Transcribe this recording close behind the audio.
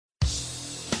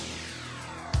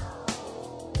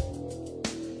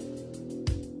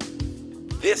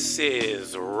This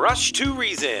is Rush to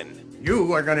Reason.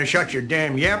 You are going to shut your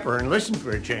damn yapper and listen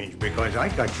for a change because I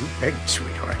got you pegged,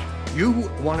 sweetheart. You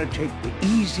want to take the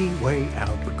easy way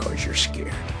out because you're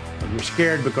scared. And you're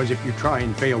scared because if you try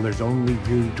and fail, there's only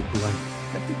you to blame.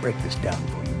 Let me break this down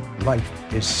for you. Life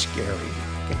is scary.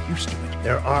 Get used to it.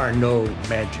 There are no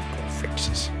magical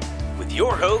fixes. With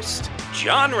your host,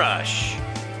 John Rush.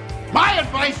 My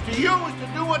advice to you is to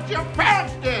do what your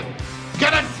parents did.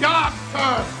 Get a job,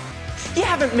 sir. You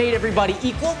haven't made everybody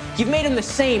equal. You've made them the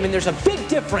same, and there's a big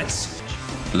difference.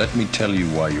 Let me tell you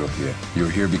why you're here. You're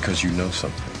here because you know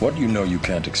something. What you know you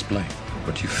can't explain,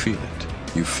 but you feel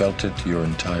it. You felt it your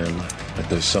entire life, that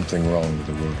there's something wrong with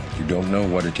the world. You don't know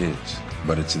what it is,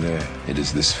 but it's there. It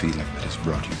is this feeling that has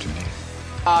brought you to me.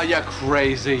 Are you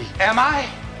crazy? Am I?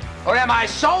 Or am I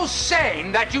so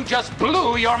sane that you just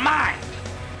blew your mind?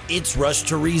 It's Rush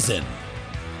to Reason,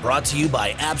 brought to you by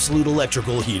Absolute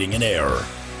Electrical Heating and Air.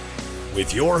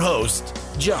 With your host,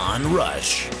 John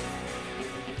Rush.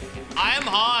 I am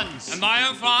Hans. And I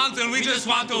am Franz, and we just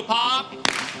want to pop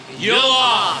you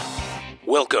off.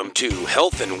 Welcome to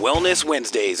Health and Wellness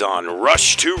Wednesdays on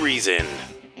Rush to Reason.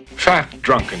 Fat,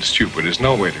 drunk, and stupid is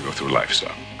no way to go through life,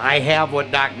 son. I have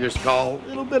what doctors call a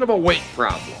little bit of a weight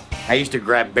problem. I used to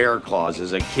grab bear claws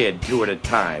as a kid, 2 at a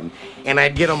time, and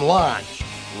I'd get them lodged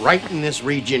right in this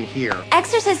region here.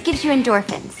 Exercise gives you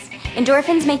endorphins.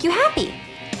 Endorphins make you happy.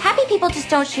 Happy people just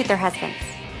don't shoot their husbands.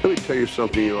 Let me tell you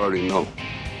something you already know.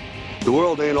 The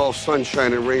world ain't all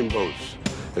sunshine and rainbows.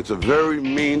 It's a very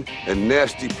mean and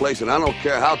nasty place, and I don't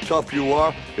care how tough you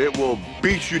are, it will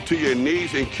beat you to your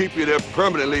knees and keep you there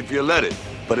permanently if you let it.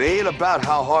 But it ain't about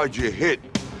how hard you hit.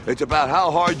 It's about how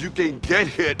hard you can get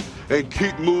hit and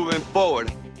keep moving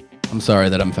forward. I'm sorry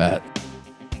that I'm fat.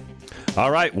 All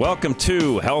right, welcome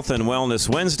to Health and Wellness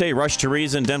Wednesday, Rush to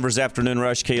Reason, Denver's Afternoon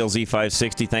Rush, KLZ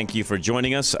 560. Thank you for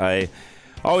joining us. I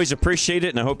always appreciate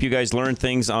it, and I hope you guys learn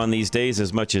things on these days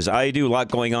as much as I do. A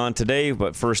lot going on today,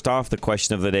 but first off, the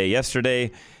question of the day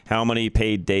yesterday, how many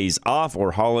paid days off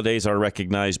or holidays are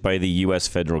recognized by the U.S.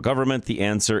 federal government? The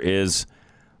answer is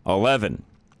 11.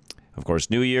 Of course,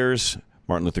 New Year's,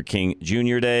 Martin Luther King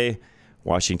Jr. Day,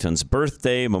 Washington's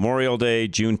birthday, Memorial Day,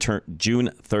 June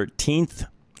 13th.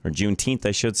 Or Juneteenth,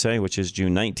 I should say, which is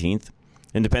June 19th.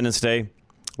 Independence Day,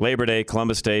 Labor Day,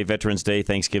 Columbus Day, Veterans Day,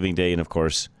 Thanksgiving Day, and, of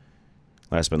course,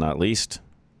 last but not least,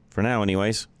 for now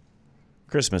anyways,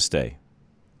 Christmas Day.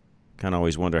 Kind of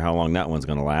always wonder how long that one's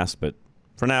going to last, but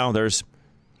for now, there's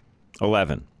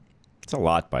 11. It's a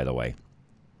lot, by the way.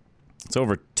 It's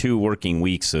over 2 working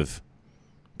weeks of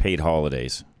paid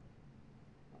holidays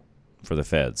for the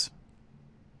feds.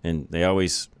 And we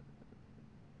always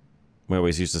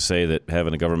used to say that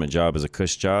having a government job is a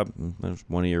cush job. That's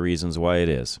one of your reasons why it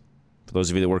is. For those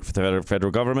of you that work for the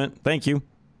federal government, thank you.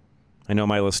 I know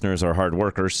my listeners are hard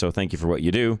workers, so thank you for what you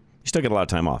do. You still get a lot of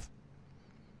time off.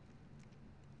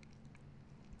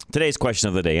 Today's question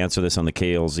of the day, answer this on the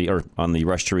KLZ or on the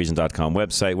rushtoreason.com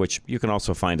website, which you can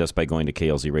also find us by going to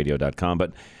klzradio.com.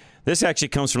 But this actually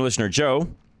comes from listener Joe.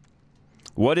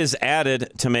 What is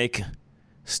added to make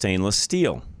stainless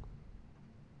steel?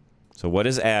 So what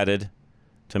is added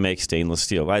to make stainless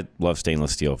steel? I love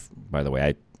stainless steel, by the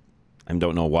way. I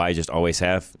don't know why. I just always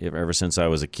have. Ever since I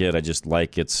was a kid, I just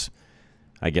like its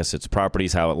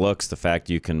properties, how it looks, the fact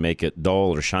you can make it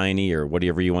dull or shiny or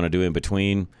whatever you want to do in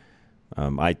between.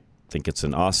 I think it's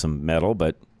an awesome metal,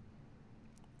 but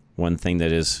one thing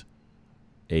that is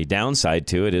a downside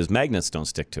to it is magnets don't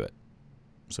stick to it.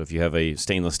 So if you have a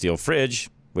stainless steel fridge,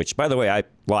 which, by the way, I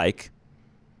like,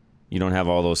 you don't have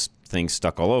all those things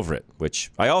stuck all over it,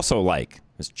 which I also like.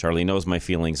 As Charlie knows my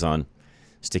feelings on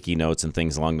sticky notes and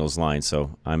things along those lines,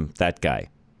 so I'm that guy.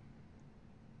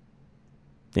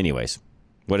 Anyways,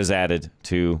 what is added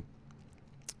to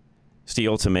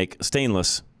steel to make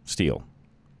stainless steel?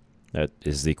 That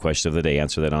is the question of the day.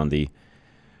 Answer that on the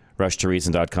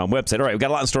rushtoreason.com website. All right, we've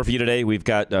got a lot in store for you today. We've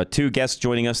got 2 guests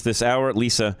joining us this hour.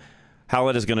 Lisa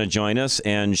Howlett is going to join us,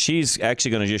 and she's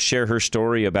actually going to just share her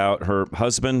story about her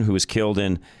husband who was killed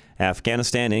in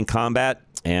Afghanistan in combat,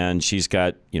 and she's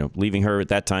got, leaving her at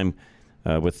that time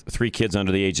with 3 kids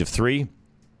under the age of 3,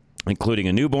 including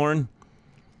a newborn.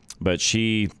 But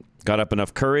she got up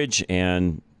enough courage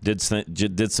and did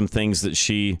some things that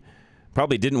she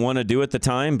probably didn't want to do at the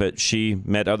time, but she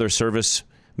met other service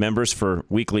members for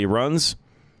weekly runs,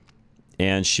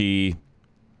 and she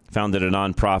founded a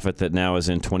nonprofit that now is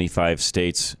in 25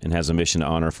 states and has a mission to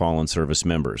honor fallen service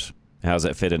members. How does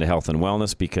that fit into health and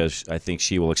wellness? Because I think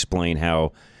she will explain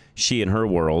how she and her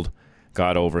world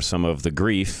got over some of the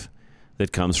grief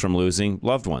that comes from losing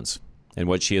loved ones and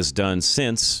what she has done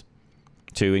since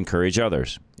to encourage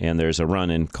others. And there's a run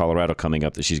in Colorado coming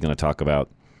up that she's going to talk about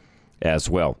as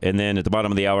well. And then at the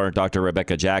bottom of the hour, Dr.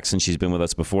 Rebecca Jackson. She's been with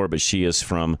us before, but she is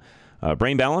from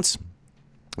Brain Balance.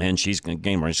 And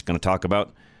we're just going to talk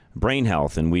about brain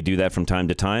health. And we do that from time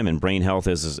to time. And brain health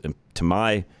is, in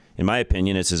my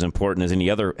opinion, it's as important as any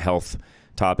other health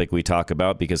topic we talk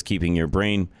about, because keeping your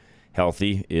brain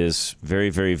healthy is very,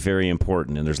 very, very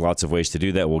important. And there's lots of ways to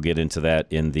do that. We'll get into that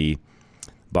in the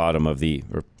bottom of the,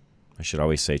 or I should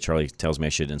always say, Charlie tells me I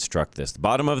should instruct this. The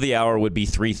bottom of the hour would be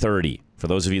 3:30. For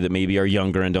those of you that maybe are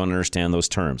younger and don't understand those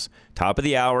terms. Top of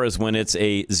the hour is when it's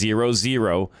a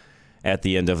 00 at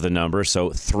the end of the number. So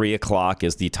 3 o'clock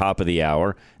is the top of the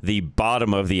hour. The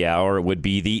bottom of the hour would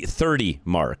be the 30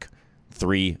 mark.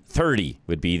 3:30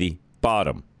 would be the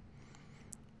bottom.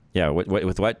 Yeah,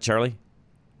 with what, Charlie?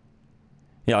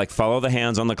 Yeah, like follow the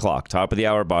hands on the clock. Top of the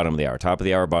hour, bottom of the hour. Top of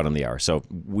the hour, bottom of the hour. So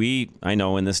I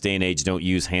know in this day and age, don't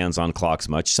use hands on clocks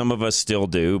much. Some of us still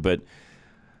do, but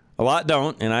a lot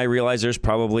don't. And I realize there's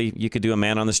probably, you could do a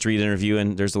man on the street interview,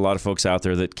 and there's a lot of folks out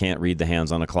there that can't read the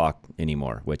hands on a clock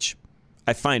anymore, which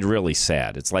I find really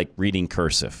sad. It's like reading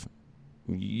cursive.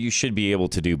 You should be able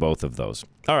to do both of those.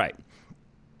 All right.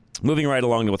 Moving right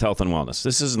along with health and wellness.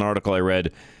 This is an article I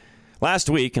read last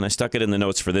week, and I stuck it in the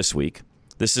notes for this week.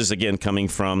 This is, again, coming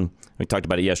from, we talked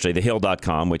about it yesterday,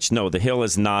 thehill.com, which, no, The Hill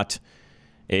is not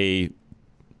as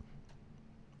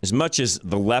much as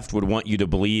the left would want you to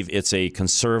believe it's a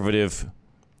conservative,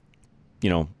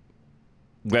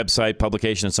 website,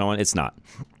 publication, and so on, it's not.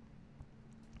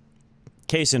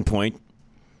 Case in point,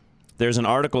 there's an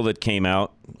article that came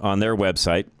out on their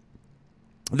website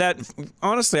that,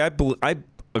 honestly, I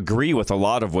agree with a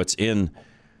lot of what's in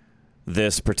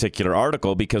this particular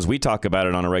article, because we talk about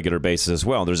it on a regular basis as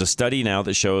well. There's a study now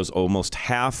that shows almost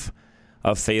half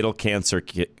of fatal cancer.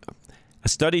 A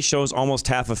study shows almost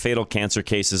half of fatal cancer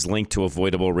cases linked to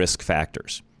avoidable risk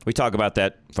factors. We talk about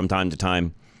that from time to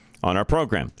time on our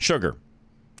program. Sugar.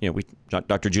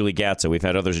 Dr. Julie Gatza, we've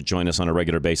had others that join us on a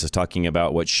regular basis talking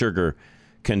about what sugar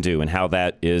can do and how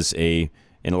that is in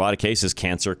a lot of cases,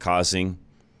 cancer-causing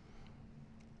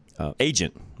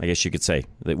agent, I guess you could say,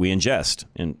 that we ingest,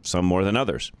 and some more than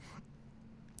others.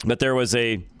 But there was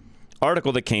a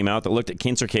article that came out that looked at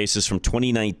cancer cases from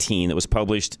 2019 that was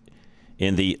published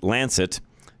in the Lancet,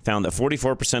 found that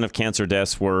 44% of cancer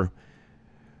deaths were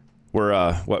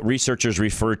what researchers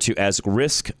refer to as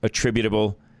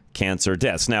risk-attributable cancer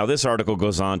deaths. Now, this article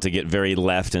goes on to get very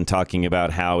left in talking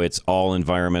about how it's all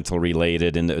environmental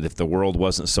related, and if the world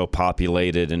wasn't so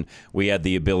populated and we had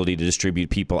the ability to distribute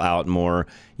people out more,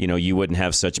 you wouldn't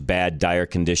have such bad, dire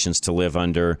conditions to live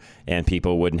under, and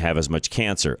people wouldn't have as much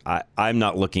cancer. I'm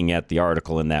not looking at the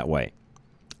article in that way.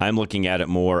 I'm looking at it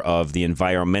more of the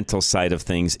environmental side of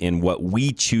things in what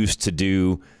we choose to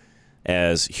do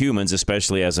as humans,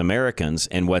 especially as Americans,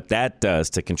 and what that does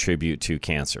to contribute to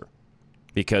cancer.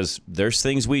 Because there's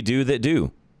things we do that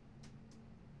do.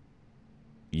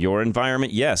 Your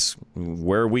environment, yes.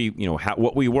 Where we,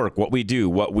 what we work, what we do,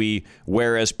 what we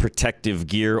wear as protective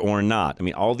gear or not. I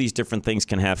mean, all these different things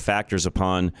can have factors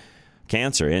upon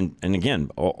cancer. And again,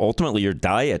 ultimately, your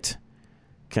diet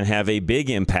can have a big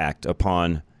impact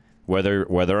upon whether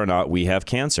or not we have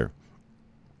cancer.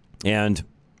 And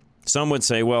some would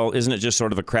say, well, isn't it just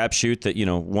sort of a crapshoot that,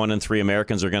 1 in 3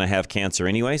 Americans are going to have cancer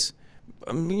anyways?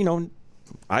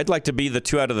 I'd like to be the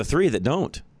 2 out of the 3 that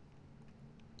don't,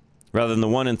 rather than the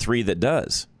 1 in 3 that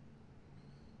does.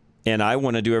 And I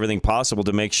want to do everything possible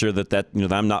to make sure that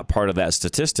I'm not part of that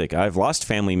statistic. I've lost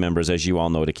family members, as you all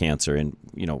know, to cancer. And,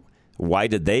 why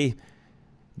did they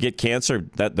get cancer?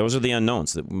 Those are the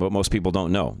unknowns that most people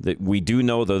don't know. That we do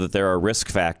know, though, that there are risk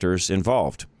factors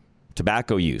involved.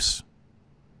 Tobacco use.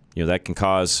 That can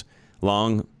cause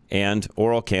lung and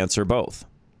oral cancer both.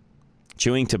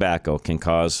 Chewing tobacco can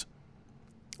cause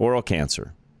oral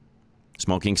cancer.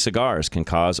 Smoking cigars can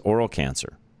cause oral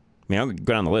cancer. I mean, I'll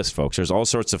go down the list, folks. There's all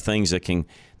sorts of things that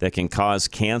can cause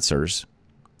cancers,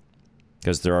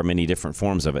 because there are many different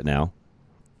forms of it now.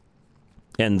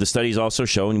 And the studies also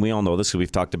show, and we all know this because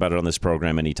we've talked about it on this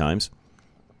program many times,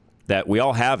 that we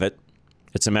all have it.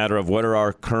 It's a matter of what are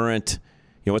our current,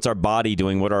 what's our body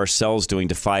doing, what are our cells doing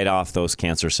to fight off those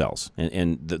cancer cells.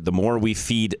 And the more we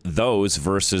feed those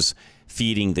versus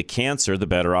feeding the cancer, the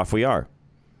better off we are.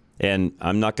 And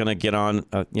I'm not going to get on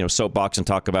soapbox and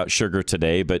talk about sugar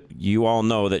today, but you all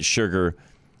know that sugar,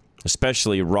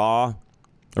 especially raw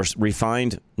or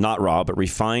refined, not raw, but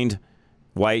refined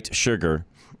white sugar,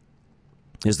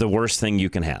 is the worst thing you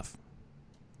can have,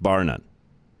 bar none.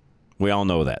 We all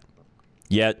know that.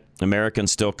 Yet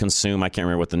Americans still consume, I can't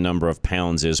remember what the number of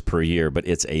pounds is per year, but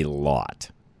it's a lot.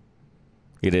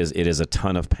 It is a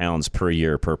ton of pounds per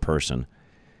year per person.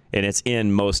 and it's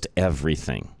in most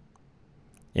everything.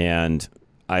 And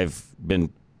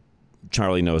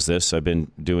Charlie knows this, I've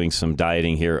been doing some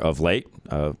dieting here of late.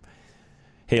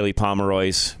 Haley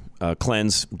Pomeroy's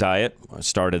cleanse diet, I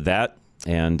started that,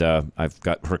 and I've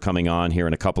got her coming on here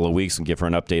in a couple of weeks and give her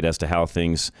an update as to how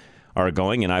things are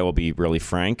going. And I will be really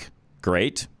frank,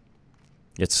 great.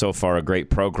 It's so far a great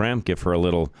program. Give her a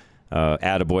little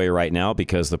attaboy right now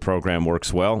because the program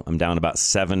works well. I'm down about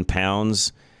 7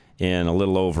 pounds in a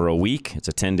little over a week. It's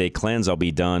a 10-day cleanse. I'll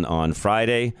be done on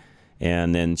Friday.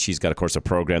 And then she's got, of course, a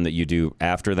program that you do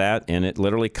after that. And it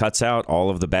literally cuts out all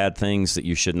of the bad things that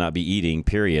you should not be eating,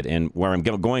 period. And where I'm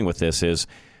going with this is,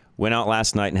 went out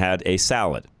last night and had a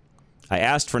salad. I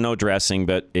asked for no dressing,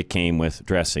 but it came with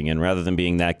dressing. And rather than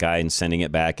being that guy and sending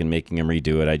it back and making him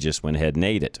redo it, I just went ahead and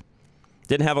ate it.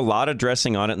 Didn't have a lot of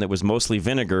dressing on it, and it was mostly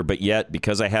vinegar. But yet,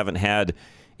 because I haven't had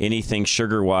anything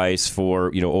sugar-wise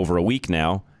for over a week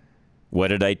now, what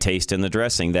did I taste in the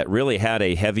dressing? That really had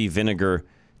a heavy vinegar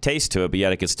taste to it, but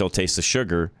yet I could still taste the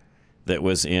sugar that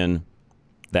was in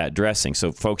that dressing.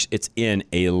 So, folks, it's in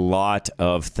a lot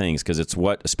of things because it's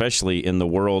what, especially in the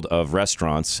world of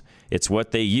restaurants, it's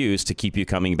what they use to keep you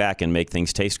coming back and make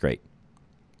things taste great.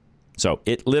 So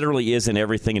it literally is in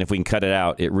everything, and if we can cut it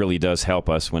out, it really does help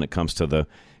us when it comes to the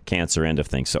cancer end of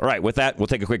things. So, all right, with that, we'll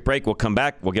take a quick break. We'll come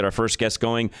back. We'll get our first guest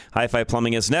going. High Five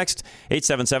Plumbing is next.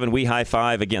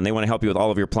 877-WE-HIGH-FIVE. Again, they want to help you with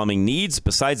all of your plumbing needs,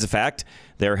 besides the fact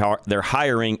they're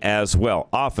hiring as well.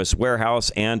 Office, warehouse,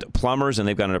 and plumbers, and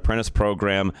they've got an apprentice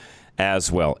program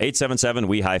as well.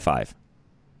 877-WE-HIGH-FIVE.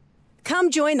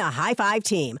 Come join the High Five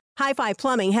team. High Five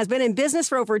Plumbing has been in business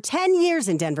for over 10 years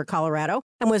in Denver, Colorado,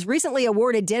 and was recently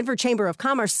awarded Denver Chamber of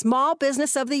Commerce Small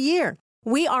Business of the Year.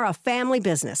 We are a family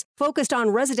business focused on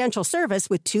residential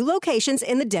service with 2 locations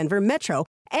in the Denver metro,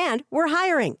 and we're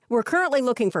hiring. We're currently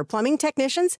looking for plumbing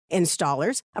technicians,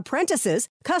 installers, apprentices,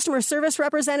 customer service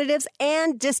representatives,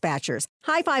 and dispatchers.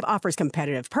 High Five offers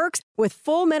competitive perks with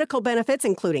full medical benefits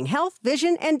including health,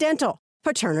 vision, and dental,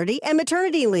 paternity and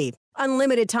maternity leave,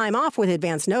 unlimited time off with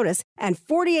advance notice, and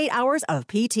 48 hours of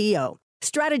PTO.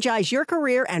 Strategize your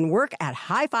career and work at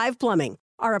High Five Plumbing.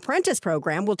 Our apprentice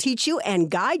program will teach you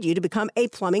and guide you to become a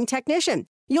plumbing technician.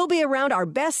 You'll be around our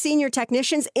best senior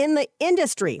technicians in the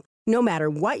industry. No matter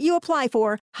what you apply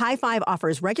for, High Five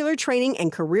offers regular training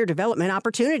and career development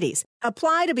opportunities.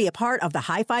 Apply to be a part of the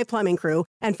High Five Plumbing crew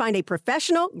and find a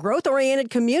professional, growth-oriented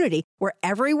community where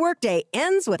every workday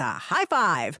ends with a high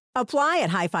five. Apply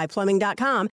at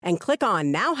highfiveplumbing.com and click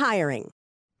on Now Hiring.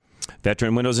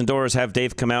 Veteran Windows and Doors, have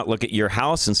Dave come out, look at your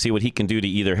house, and see what he can do to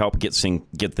either help get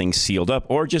things sealed up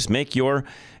or just make your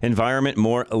environment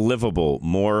more livable,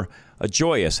 more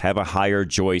joyous, have a higher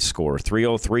joy score.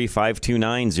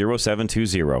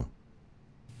 303-529-0720.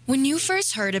 When you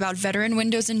first heard about Veteran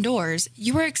Windows and Doors,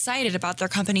 you were excited about their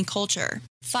company culture.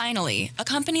 Finally, a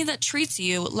company that treats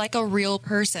you like a real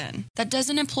person, that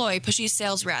doesn't employ pushy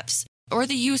sales reps or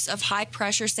the use of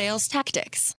high-pressure sales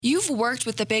tactics. You've worked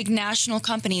with the big national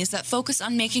companies that focus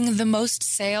on making the most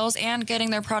sales and getting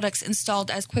their products installed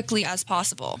as quickly as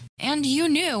possible. And you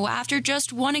knew, after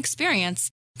just one experience,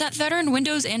 that Veteran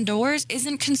Windows and Doors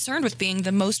isn't concerned with being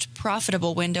the most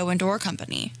profitable window and door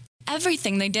company.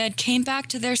 Everything they did came back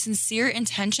to their sincere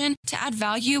intention to add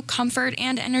value, comfort,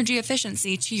 and energy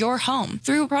efficiency to your home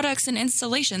through products and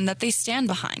installation that they stand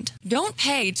behind. Don't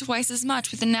pay twice as much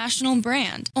with a national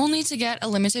brand, only to get a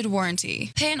limited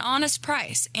warranty. Pay an honest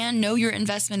price and know your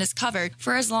investment is covered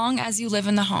for as long as you live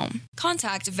in the home.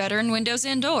 Contact Veteran Windows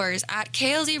and Doors at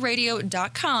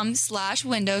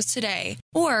klzradio.com/windows today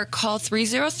or call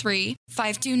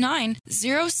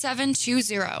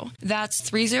 303-529-0720. That's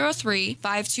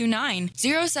 303-529-0720.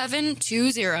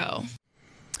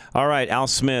 All right, Al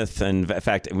Smith. And in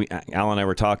fact, Al and I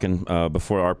were talking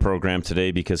before our program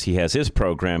today because he has his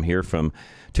program here from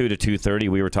 2 to 2:30.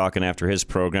 We were talking after his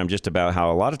program just about how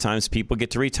a lot of times people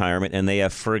get to retirement and they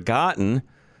have forgotten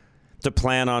to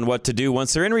plan on what to do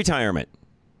once they're in retirement.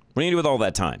 What do you do with all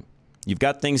that time? You've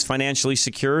got things financially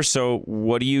secure, so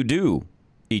what do you do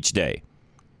each day?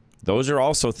 Those are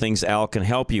also things Al can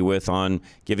help you with on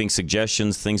giving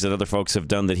suggestions, things that other folks have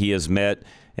done that he has met,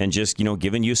 and just,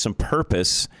 giving you some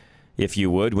purpose, if you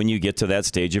would, when you get to that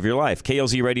stage of your life.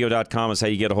 KLZradio.com is how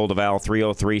you get a hold of Al,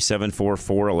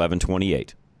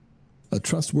 303-744-1128. A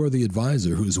trustworthy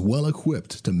advisor who's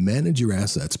well-equipped to manage your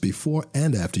assets before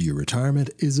and after your retirement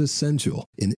is essential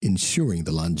in ensuring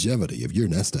the longevity of your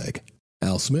nest egg.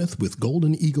 Al Smith with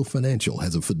Golden Eagle Financial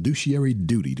has a fiduciary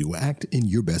duty to act in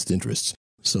your best interests,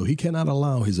 so he cannot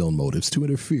allow his own motives to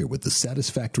interfere with the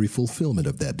satisfactory fulfillment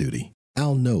of that duty.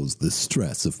 Al knows the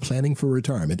stress of planning for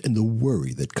retirement and the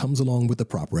worry that comes along with the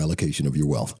proper allocation of your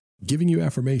wealth. Giving you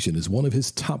affirmation is one of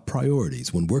his top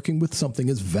priorities when working with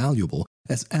something as valuable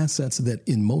as assets that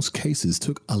in most cases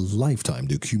took a lifetime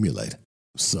to accumulate.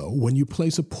 So when you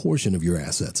place a portion of your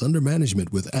assets under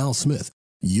management with Al Smith,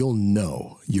 you'll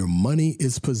know your money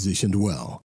is positioned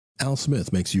well. Al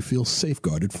Smith makes you feel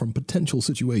safeguarded from potential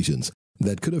situations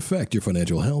that could affect your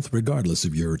financial health regardless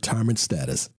of your retirement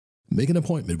status. Make an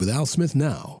appointment with Al Smith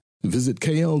now. Visit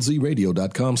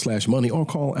klzradio.com/money or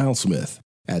call Al Smith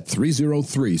at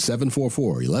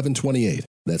 303-744-1128.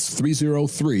 That's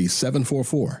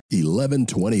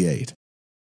 303-744-1128.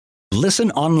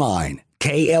 Listen online,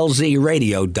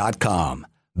 klzradio.com.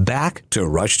 Back to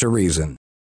Rush to Reason.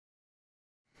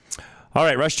 All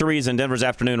right, Rush to Reason, Denver's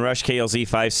Afternoon Rush, KLZ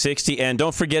 560. And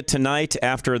don't forget tonight,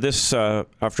 after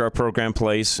our program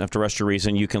plays, after Rush to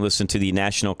Reason, you can listen to the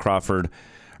National Crawford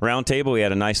Roundtable. We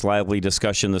had a nice, lively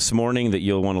discussion this morning that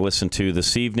you'll want to listen to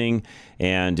this evening.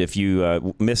 And if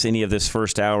you miss any of this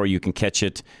first hour, you can catch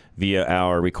it via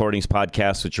our recordings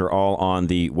podcast, which are all on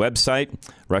the website,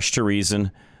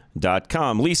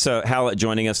 rushtoreason.com. Lisa Hallett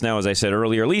joining us now, as I said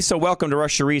earlier. Lisa, welcome to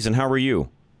Rush to Reason. How are you?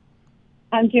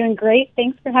 I'm doing great.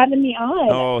 Thanks for having me on.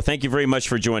 Oh, thank you very much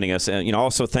for joining us. And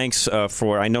also thanks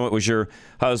for, I know it was your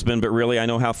husband, but really I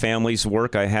know how families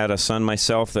work. I had a son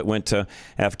myself that went to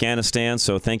Afghanistan,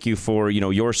 so thank you for,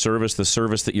 your service, the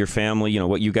service that your family,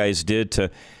 what you guys did to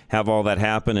have all that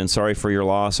happen, and sorry for your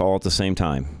loss all at the same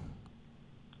time.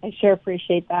 I sure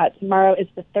appreciate that. Tomorrow is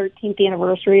the 13th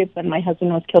anniversary of when my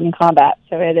husband was killed in combat,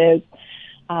 so it is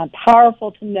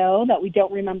powerful to know that we don't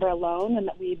remember alone and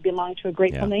that we belong to a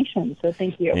grateful nation. So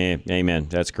thank you. Amen.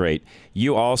 That's great.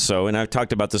 You also, and I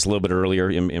talked about this a little bit earlier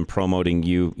in promoting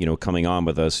you, coming on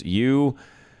with us.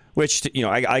 Which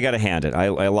I got to hand it.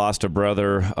 I lost a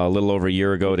brother a little over a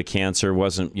year ago to cancer.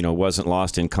 wasn't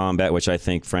lost in combat, which I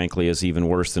think, frankly, is even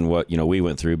worse than what we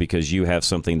went through, because you have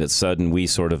something that's sudden. We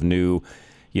sort of knew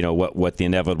what the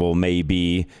inevitable may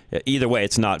be. Either way,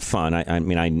 it's not fun. I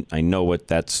mean, I know what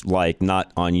that's like, not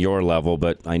on your level,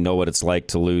 but I know what it's like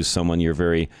to lose someone you're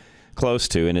very close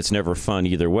to, and it's never fun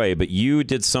either way. But you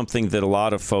did something that a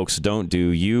lot of folks don't do.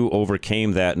 You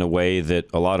overcame that in a way that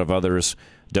a lot of others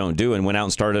don't do, and went out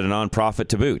and started a nonprofit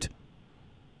to boot.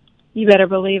 You better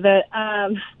believe it.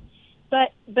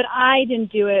 But I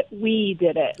didn't do it. We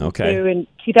did it. Okay. So in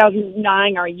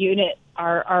 2009, our unit,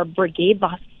 our brigade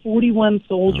lost 41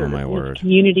 soldiers in the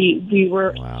community. We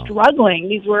were struggling.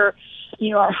 These were,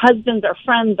 our husbands, our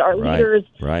friends, our leaders,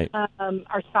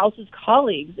 our spouses,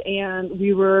 colleagues, and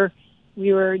we were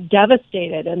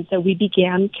devastated. And so we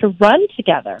began to run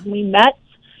together. We met,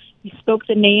 we spoke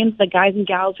the names, the guys and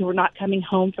gals who were not coming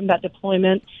home from that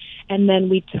deployment, and then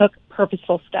we took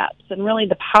purposeful steps. And really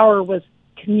the power was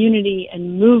community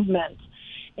and movement.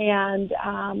 And,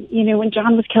 when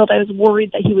John was killed, I was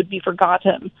worried that he would be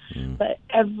forgotten. But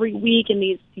every week in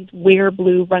these Wear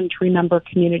Blue Run to Remember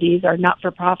communities, our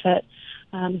not-for-profit,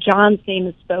 John's name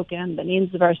is spoken. The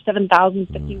names of our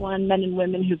 7,051 men and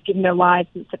women who've given their lives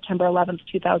since September 11th,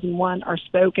 2001 are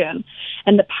spoken.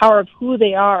 And the power of who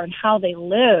they are and how they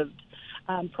lived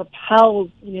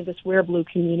propels this Wear Blue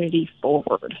community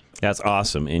forward. That's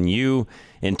awesome. And you,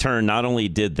 in turn, not only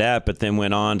did that, but then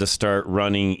went on to start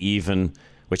running even...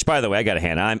 Which, by the way, I got to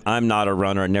hand. I'm not a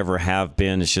runner. I never have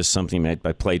been. It's just something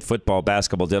I played football,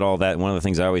 basketball, did all that. And one of the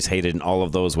things I always hated in all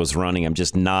of those was running. I'm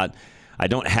just not. I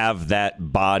don't have that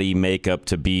body makeup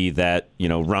to be that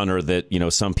runner that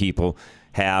some people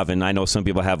have, and I know some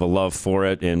people have a love for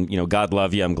it. And God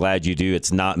love you. I'm glad you do.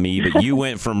 It's not me, but you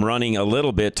went from running a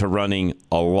little bit to running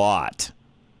a lot.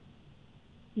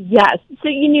 Yes. So,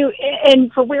 and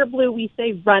for Wear Blue, we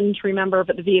say run to remember,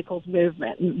 but the vehicle's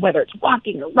movement, whether it's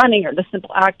walking or running or the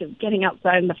simple act of getting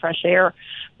outside in the fresh air.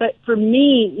 But for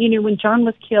me, when John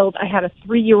was killed, I had a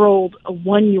 3-year-old, a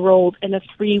 1-year-old, and a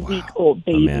 3-week-old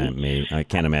baby. Oh, man, I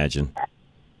can't imagine.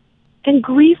 And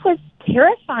grief was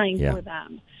terrifying for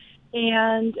them.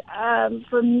 And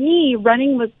for me,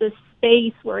 running was this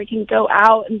space where I can go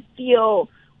out and feel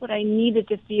what I needed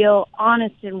to feel,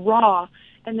 honest and raw,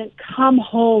 and then come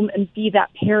home and be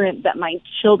that parent that my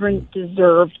children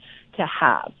deserved to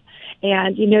have.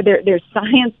 And, there's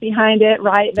science behind it,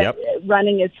 right? That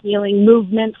running is healing,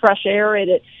 movement, fresh air,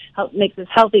 it makes us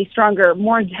healthy, stronger,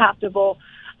 more adaptable.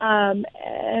 And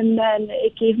then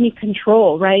it gave me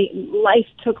control, right? Life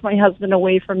took my husband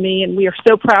away from me, and we are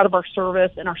so proud of our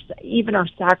service and even our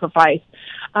sacrifice.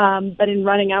 But in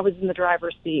running, I was in the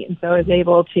driver's seat, and so I was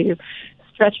able to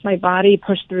stretch my body,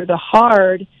 push through the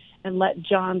hard, and let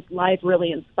John's life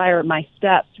really inspire my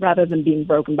steps rather than being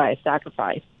broken by a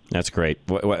sacrifice. That's great.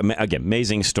 Again,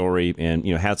 amazing story, and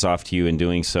hats off to you in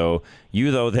doing so.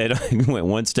 You, though, that went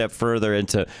one step further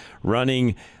into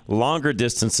running longer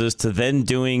distances to then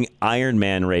doing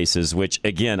Ironman races, which,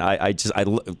 again, I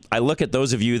look at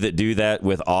those of you that do that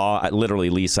with awe. Literally,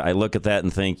 Lisa, I look at that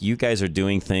and think, you guys are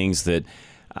doing things that,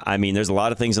 there's a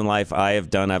lot of things in life I have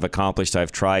done, I've accomplished,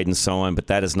 I've tried, and so on, but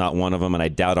that is not one of them, and I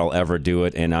doubt I'll ever do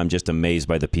it, and I'm just amazed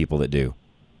by the people that do.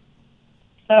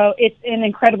 So it's an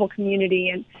incredible community,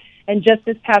 and just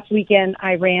this past weekend,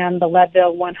 I ran the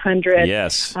Leadville 100.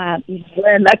 Yes. In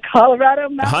the Colorado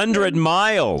Mountains. 100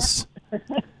 miles.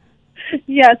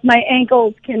 Yes, my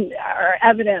ankles are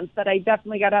evidence that I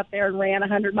definitely got out there and ran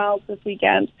 100 miles this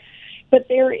weekend. But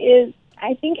there is,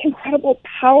 I think, incredible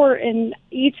power in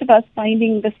each of us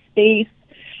finding the space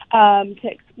to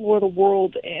explore the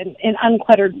world in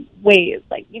uncluttered ways.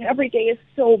 Like, every day is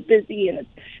so busy, and it's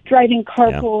driving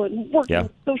carpool and working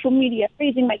with social media,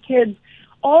 raising my kids,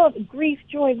 all of it, grief,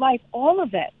 joy, life, all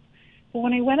of it. But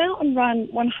when I went out and run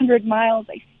 100 miles,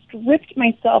 I stripped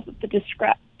myself of the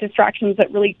distractions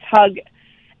that really tug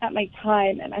at my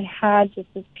time, and I had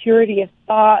just this purity of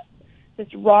thought, this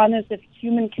rawness of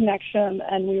human connection,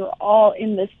 and we were all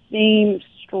in the same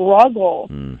struggle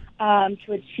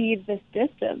to achieve this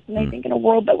distance. And I think in a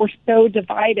world that we're so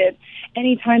divided,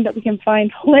 anytime that we can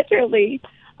find literally,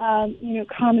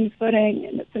 common footing,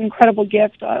 and it's an incredible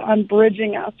gift on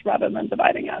bridging us rather than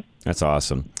dividing us. That's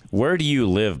awesome. Where do you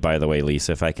live, by the way,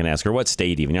 Lisa, if I can ask, or what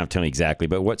state even? You don't have to tell me exactly,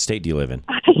 but what state do you live in?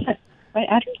 My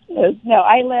address is,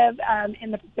 I live in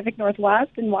the Pacific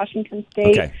Northwest in Washington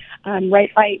State,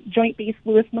 right by Joint Base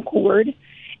Lewis McChord.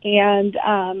 And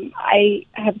I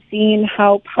have seen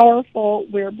how powerful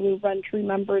Wear Blue Run to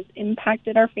Remember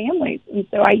impacted our families. And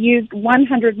so I used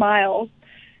 100 miles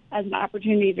as an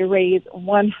opportunity to raise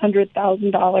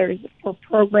 $100,000 for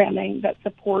programming that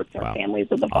supports our families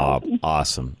of the fallen.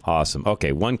 Awesome.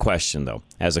 Okay, one question, though.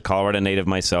 As a Colorado native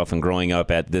myself and growing up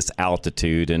at this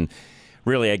altitude and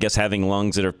really, I guess, having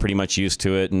lungs that are pretty much used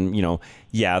to it. And,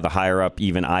 the higher up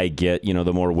even I get,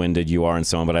 the more winded you are and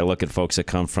so on. But I look at folks that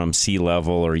come from sea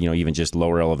level or, even just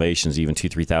lower elevations, even 2,000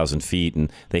 to 3,000 feet,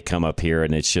 and they come up here.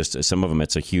 And it's just, some of them,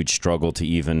 it's a huge struggle to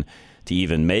even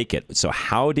make it. So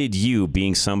how did you,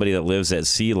 being somebody that lives at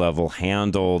sea level,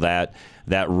 handle that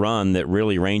run that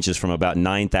really ranges from about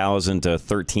 9,000 to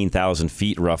 13,000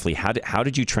 feet roughly? How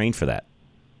did you train for that?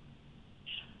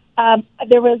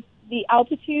 There was the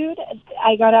altitude.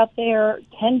 I got out there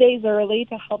 10 days early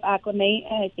to help acclimate,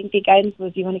 and I think the guidance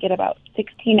was you want to get about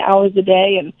 16 hours a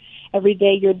day, and every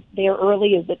day you're there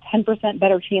early is a 10%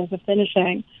 better chance of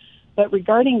finishing. But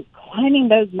regarding climbing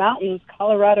those mountains,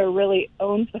 Colorado really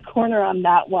owns the corner on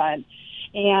that one.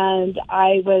 And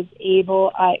I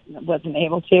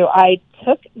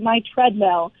took my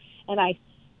treadmill and I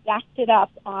stacked it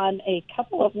up on a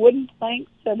couple of wooden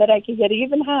planks so that I could get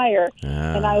even higher.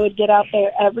 And I would get out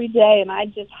there every day, and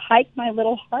I'd just hike my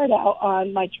little heart out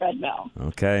on my treadmill.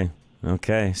 Okay.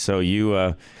 So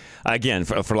you, again,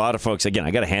 for a lot of folks, again, I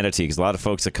got to hand it to you because a lot of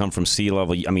folks that come from sea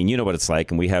level, you know what it's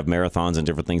like, and we have marathons and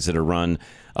different things that are run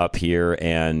up here,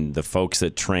 and the folks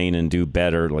that train and do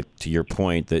better, like to your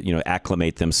point, that,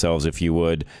 acclimate themselves, if you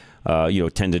would,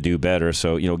 tend to do better.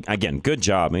 So, again, good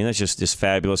job. That's just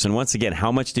fabulous. And once again,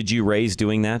 how much did you raise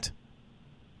doing that?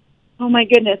 Oh, my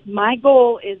goodness. My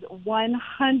goal is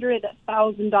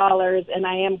 $100,000, and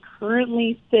I am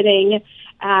currently sitting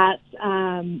at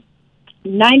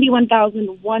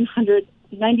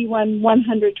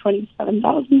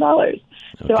 $127,000.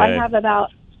 So I have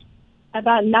about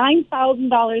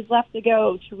 $9,000 left to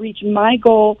go to reach my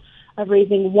goal of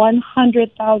raising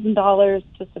 $100,000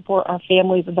 to support our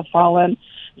families of the fallen,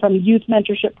 from youth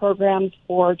mentorship programs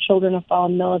for children of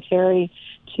fallen military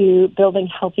to building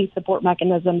healthy support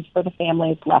mechanisms for the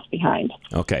families left behind.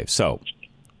 Okay, so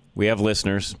we have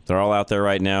listeners. They're all out there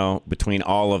right now. Between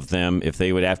all of them, if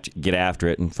they would have to get after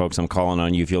it, and folks, I'm calling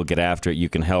on you, if you'll get after it, you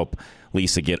can help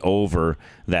Lisa get over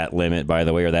that limit, by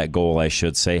the way, or that goal, I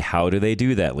should say. How do they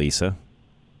do that, Lisa?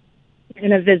 You're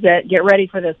going to visit, get ready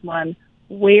for this one,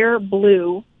 Wear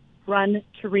Blue Run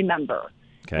to Remember.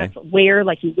 Okay. That's wear,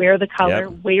 like you wear the color,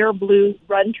 Wear Blue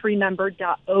Run to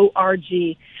Remember.org.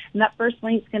 And that first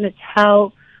link is going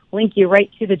to link you right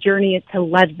to the journey to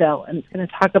Leadville. And it's going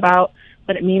to talk about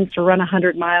what it means to run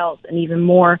 100 miles and even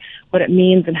more what it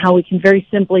means and how we can very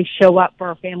simply show up for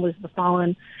our families of the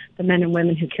fallen, the men and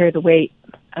women who carry the weight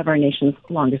of our nation's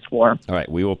longest war. All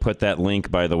right. We will put that link,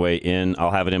 by the way,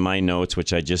 I'll have it in my notes,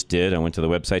 which I just did. I went to the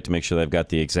website to make sure that I've got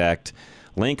the exact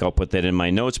link. I'll put that in my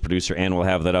notes. Producer Ann will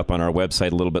have that up on our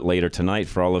website a little bit later tonight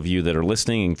for all of you that are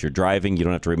listening. If you're driving, you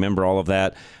don't have to remember all of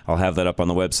that. I'll have that up on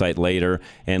the website later.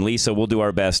 And Lisa, we'll do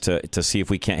our best to see if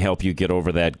we can't help you get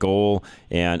over that goal.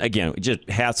 And again, just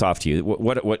hats off to you.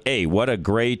 What a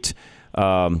great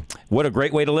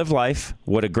way to live life.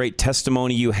 What a great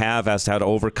testimony you have as to how to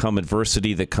overcome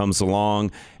adversity that comes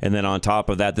along. And then on top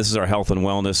of that, this is our Health and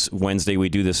Wellness Wednesday. We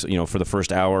do this, for the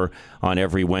first hour on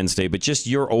every Wednesday. But just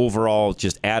your overall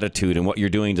just attitude and what you're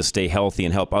doing to stay healthy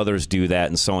and help others do that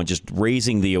and so on, just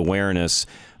raising the awareness.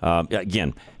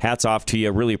 Again, hats off to you.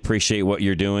 I really appreciate what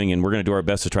you're doing, and we're going to do our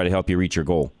best to try to help you reach your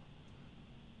goal.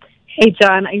 Hey,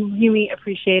 John, I really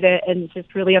appreciate it. And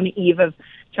just really on the eve of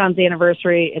John's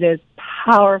anniversary, it is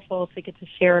powerful to get to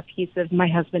share a piece of my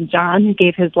husband, John, who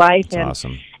gave his life. That's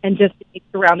awesome. And just to be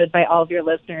surrounded by all of your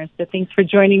listeners. So thanks for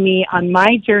joining me on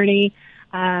my journey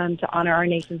to honor our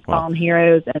nation's fallen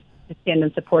heroes and to stand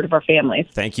in support of our families.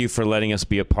 Take you for letting us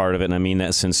be a part of it, and I mean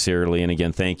that sincerely. And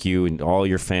again, thank you and all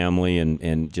your family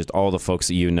and just all the folks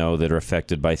that that are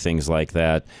affected by things like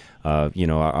that.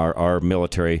 Our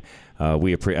military,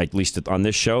 at least on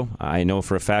this show, I know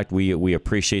for a fact we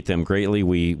appreciate them greatly.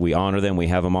 We honor them. We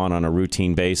have them on a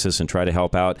routine basis and try to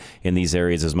help out in these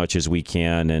areas as much as we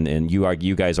can. And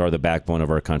you guys are the backbone of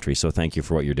our country. So thank you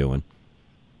for what you're doing.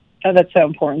 Oh, that's so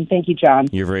important. Thank you, John.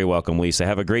 You're very welcome, Lisa.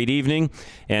 Have a great evening.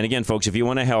 And again, folks, if you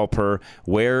want to help her,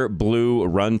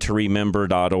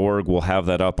 wearblueruntoremember.org. We'll have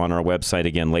that up on our website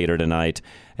again later tonight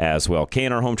as well.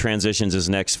 K&R Home Transitions is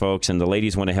next, folks, and the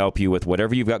ladies want to help you with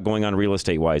whatever you've got going on real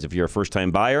estate-wise. If you're a first-time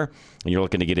buyer and you're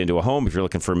looking to get into a home, if you're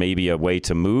looking for maybe a way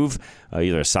to move,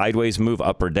 either a sideways move,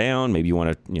 up or down, maybe you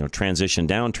want to transition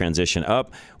down, transition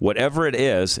up, whatever it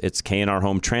is, it's K&R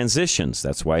Home Transitions.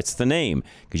 That's why it's the name,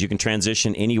 because you can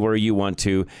transition anywhere you want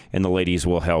to, and the ladies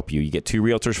will help you. You get 2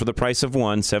 realtors for the price of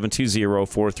one,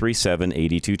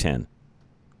 720-437-8210.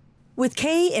 With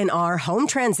K&R Home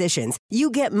Transitions,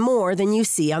 you get more than you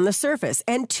see on the surface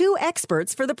and 2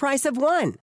 experts for the price of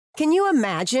one. Can you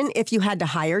imagine if you had to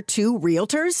hire 2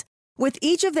 realtors? With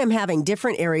each of them having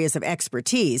different areas of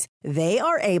expertise, they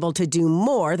are able to do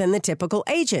more than the typical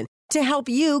agent to help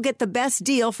you get the best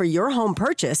deal for your home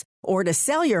purchase or to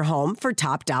sell your home for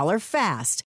top dollar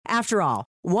fast. After all,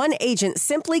 one agent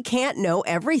simply can't know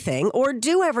everything or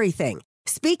do everything.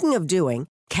 Speaking of doing,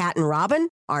 Kat and Robin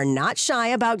are not shy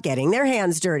about getting their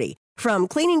hands dirty. From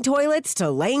cleaning toilets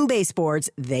to laying baseboards,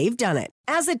 they've done it.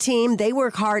 As a team, they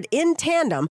work hard in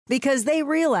tandem because they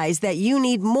realize that you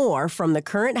need more from the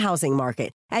current housing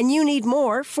market and you need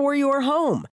more for your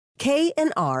home.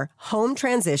 K&R Home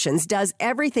Transitions does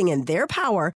everything in their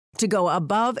power to go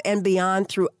above and beyond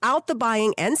throughout the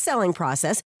buying and selling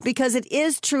process because it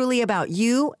is truly about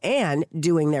you and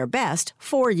doing their best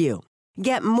for you.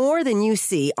 Get more than you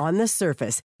see on the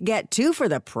surface. Get 2 for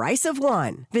the price of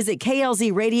one. Visit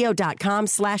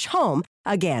klzradio.com/home.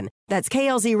 Again, that's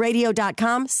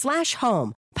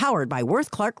klzradio.com/home. Powered by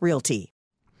Worth Clark Realty.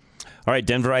 All right,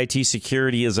 Denver IT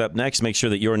Security is up next. Make sure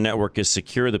that your network is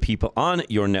secure. The people on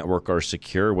your network are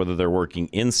secure, whether they're working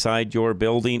inside your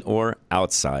building or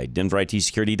outside.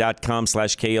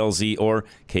 DenverITSecurity.com/KLZ or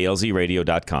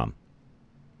klzradio.com.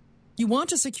 You want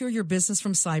to secure your business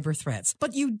from cyber threats,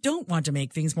 but you don't want to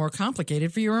make things more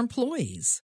complicated for your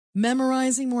employees.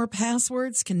 Memorizing more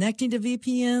passwords, connecting to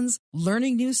VPNs,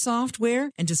 learning new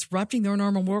software, and disrupting their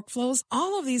normal workflows,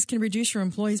 all of these can reduce your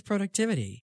employees'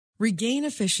 productivity. Regain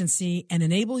efficiency and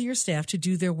enable your staff to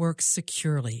do their work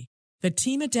securely. The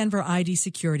team at Denver ID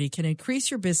Security can increase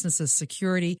your business's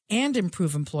security and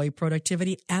improve employee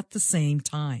productivity at the same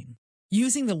time.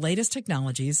 Using the latest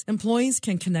technologies, employees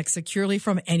can connect securely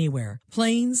from anywhere,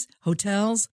 planes,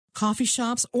 hotels, coffee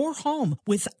shops, or home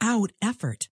without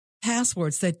effort.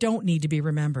 Passwords that don't need to be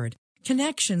remembered,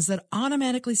 connections that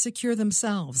automatically secure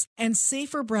themselves, and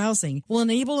safer browsing will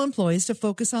enable employees to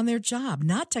focus on their job,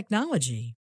 not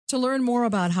technology. To learn more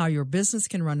about how your business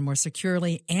can run more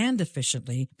securely and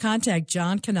efficiently, contact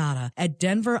John Canada at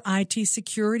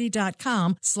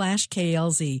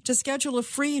DenverITSecurity.com/KLZ to schedule a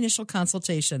free initial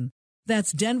consultation.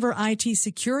 That's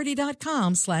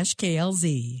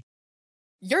DenverITSecurity.com/KLZ.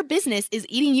 Your business is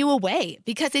eating you away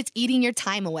because it's eating your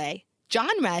time away.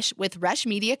 John Rush with Rush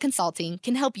Media Consulting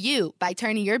can help you by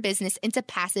turning your business into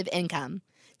passive income.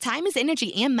 Time is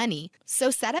energy and money, so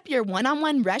set up your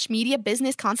one-on-one Rush Media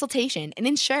business consultation and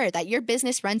ensure that your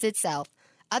business runs itself.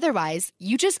 Otherwise,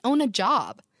 you just own a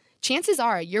job. Chances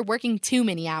are you're working too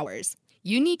many hours.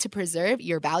 You need to preserve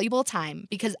your valuable time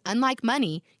because unlike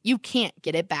money, you can't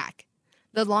get it back.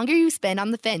 The longer you spend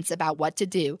on the fence about what to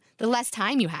do, the less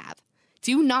time you have.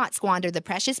 Do not squander the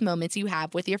precious moments you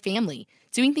have with your family,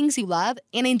 doing things you love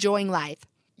and enjoying life.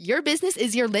 Your business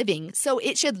is your living, so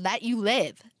it should let you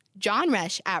live. John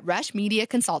Rush at Rush Media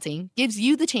Consulting gives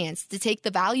you the chance to take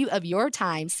the value of your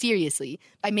time seriously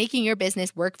by making your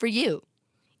business work for you.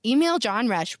 Email John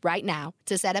Rush right now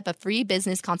to set up a free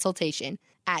business consultation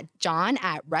at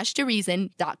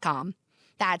john@rushtoreason.com.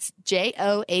 That's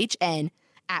JOHN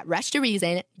at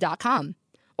rushtoreason.com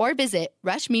or visit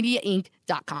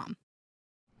rushmediainc.com.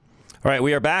 All right,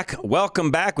 we are back. Welcome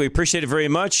back. We appreciate it very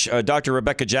much. Dr.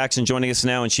 Rebecca Jackson joining us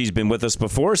now, and she's been with us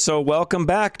before. So welcome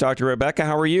back, Dr. Rebecca.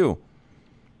 How are you?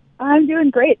 I'm doing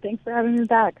great. Thanks for having me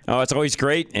back. Oh, it's always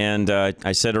great. And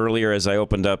I said earlier as I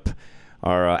opened up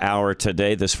our hour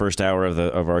today, this first hour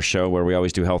of our show, where we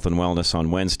always do health and wellness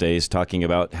on Wednesdays, talking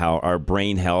about how our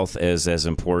brain health is as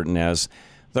important as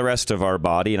the rest of our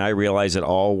body. And I realize it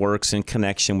all works in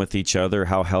connection with each other,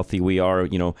 how healthy we are,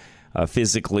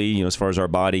 physically, as far as our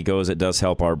body goes, it does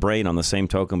help our brain. On the same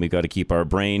token, we've got to keep our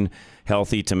brain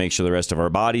healthy to make sure the rest of our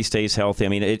body stays healthy. I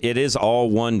mean, it is all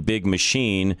one big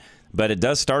machine, but it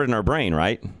does start in our brain,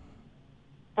 right?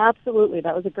 Absolutely.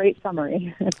 That was a great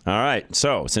summary. All right.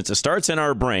 So since it starts in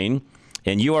our brain,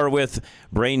 and you are with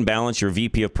Brain Balance, your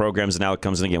VP of Programs and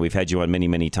Outcomes. And again, we've had you on many,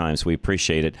 many times. We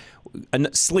appreciate it. And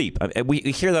sleep. We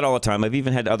hear that all the time. I've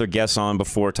even had other guests on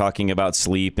before talking about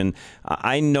sleep. And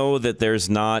I know that there's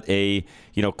not a,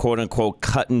 quote unquote,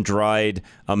 cut and dried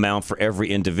amount for every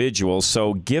individual.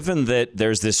 So given that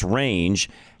there's this range,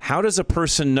 how does a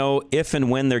person know if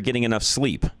and when they're getting enough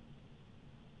sleep?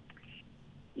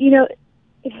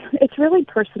 It's really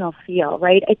personal feel,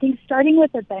 right? I think starting with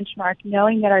a benchmark,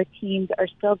 knowing that our teams are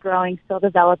still growing, still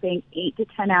developing, 8 to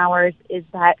 10 hours is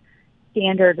that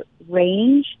standard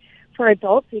range. For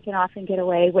adults, we can often get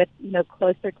away with,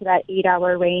 closer to that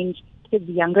 8-hour range. Kids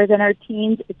younger than our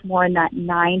teens, it's more in that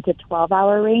 9 to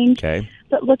 12-hour range. Okay.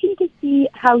 But looking to see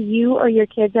how you or your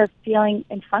kids are feeling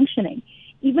and functioning.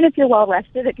 Even if you're well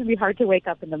rested, it can be hard to wake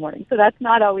up in the morning. So that's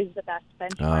not always the best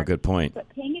benchmark. Oh, good point. But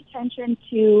paying attention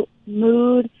to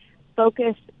mood,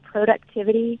 focus,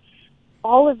 productivity,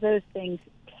 all of those things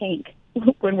tank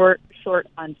when we're short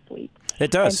on sleep.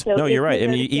 It does. So no, you're right. I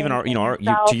mean, even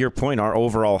to your point, our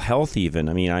overall health even.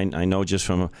 I mean, I know just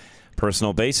from a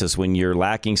personal basis, when you're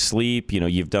lacking sleep,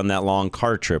 you've done that long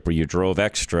car trip where you drove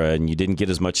extra and you didn't get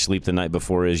as much sleep the night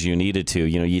before as you needed to.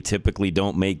 You typically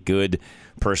don't make good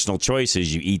personal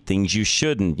choices. You eat things you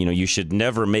shouldn't. You should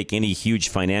never make any huge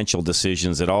financial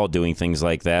decisions at all doing things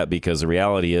like that, because the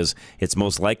reality is it's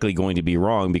most likely going to be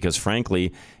wrong because,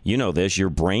 frankly, your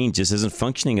brain just isn't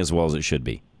functioning as well as it should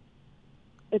be.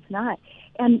 It's not.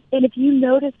 And if you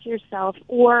notice yourself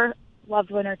or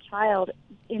loved one or child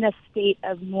in a state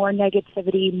of more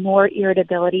negativity, more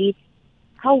irritability,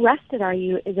 how rested are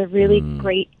you is a really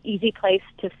great, easy place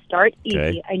to start. Okay.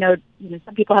 Easy. I know,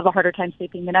 some people have a harder time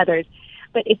sleeping than others,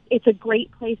 but it's a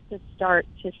great place to start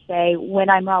to say, when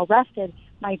I'm well rested,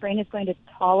 my brain is going to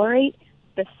tolerate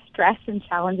the stress and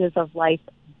challenges of life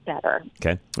better.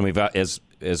 Okay. And we've got, as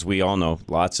we all know,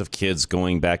 lots of kids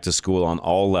going back to school on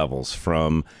all levels,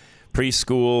 from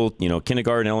preschool,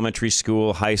 kindergarten, elementary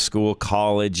school, high school,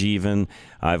 college even.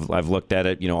 I've looked at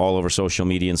it, all over social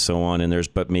media and so on, and there's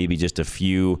but maybe just a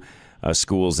few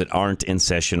schools that aren't in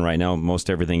session right now. Most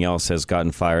everything else has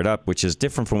gotten fired up, which is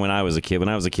different from when I was a kid. When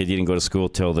I was a kid, you didn't go to school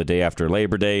till the day after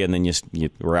Labor Day, and then you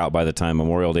were out by the time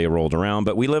Memorial Day rolled around.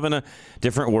 But we live in a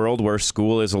different world where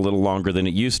school is a little longer than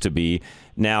it used to be.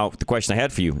 Now, the question I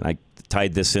had for you, I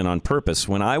tied this in on purpose.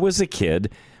 When I was a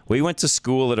kid, we went to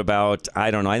school at about,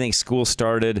 I think school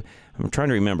started, I'm trying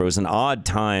to remember, it was an odd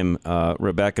time,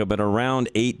 Rebecca, but around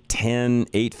 8:10,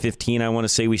 8:15, I want to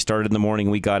say we started in the morning.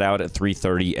 We got out at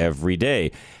 3:30 every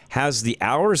day. Has the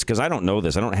hours, because I don't know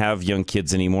this, I don't have young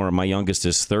kids anymore. My youngest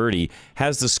is 30.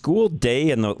 Has the school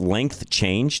day and the length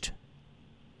changed?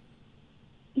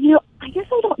 I guess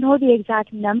I don't know the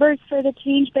exact numbers for the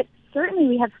change, but certainly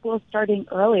we have schools starting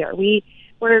earlier.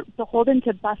 We're beholden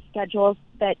to bus schedules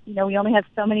that, we only have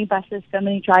so many buses, so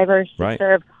many drivers to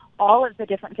serve all of the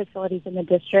different facilities in the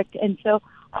district. And so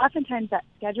oftentimes that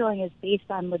scheduling is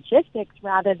based on logistics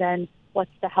rather than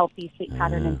what's the healthy sleep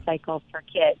pattern and cycle for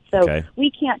kids. So we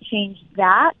can't change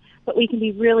that, but we can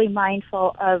be really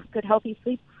mindful of good, healthy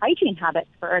sleep hygiene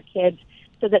habits for our kids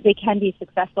so that they can be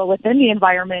successful within the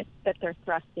environment that they're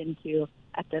thrust into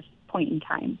at this point in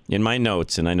time. In my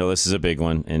notes, and I know this is a big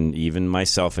one, and even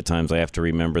myself at times I have to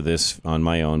remember this on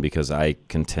my own because I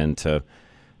can tend to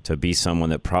be someone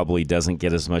that probably doesn't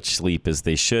get as much sleep as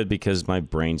they should because my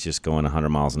brain's just going 100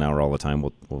 miles an hour all the time.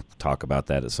 We'll talk about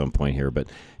that at some point here. But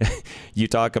you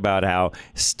talk about how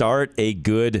start a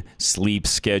good sleep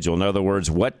schedule. In other words,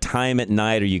 what time at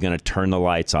night are you going to turn the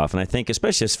lights off? And I think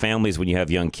especially as families when you have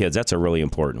young kids, that's a really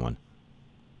important one.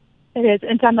 It is.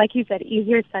 And John, like you said,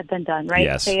 easier said than done, right?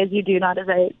 Yes. Say as you do, not as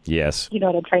I. Yes. You know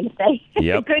what I'm trying to say.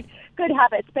 Yep. Good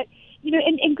habits. But, you know,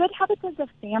 in good habits as a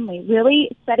family,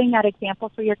 really setting that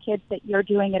example for your kids that you're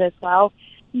doing it as well,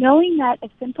 knowing that a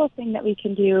simple thing that we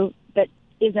can do that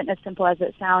isn't as simple as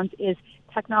it sounds is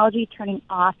technology turning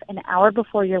off an hour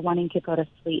before you're wanting to go to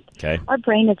sleep. Okay. Our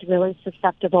brain is really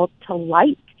susceptible to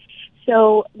light.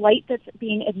 So light that's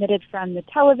being emitted from the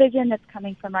television, that's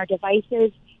coming from our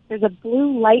devices, there's a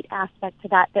blue light aspect to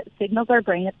that signals our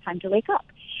brain it's time to wake up.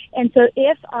 And so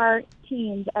if our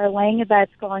teens are laying in bed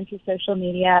scrolling through social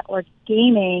media or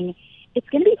gaming, it's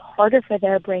going to be harder for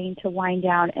their brain to wind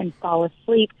down and fall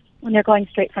asleep when they're going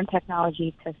straight from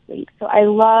technology to sleep. So I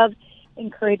love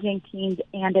encouraging teens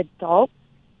and adults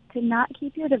to not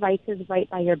keep your devices right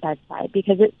by your bedside,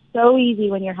 because it's so easy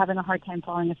when you're having a hard time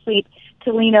falling asleep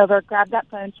to lean over, grab that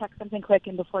phone, check something quick,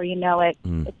 and before you know it,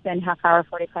 it's been half hour,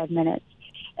 45 minutes.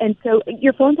 And so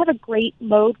your phones have a great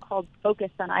mode called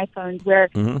Focus on iPhones where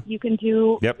you can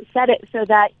set it so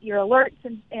that your alerts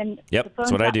and the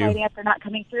phone's not lighting up, they're not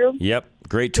coming through. Yep,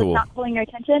 great tool. It's not pulling your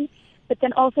attention, but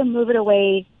then also move it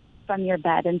away from your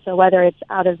bed. And so whether it's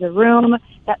out of the room,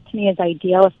 that to me is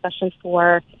ideal, especially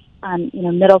for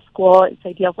middle school. It's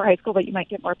ideal for high school, but you might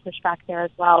get more pushback there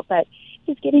as well. But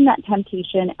just getting that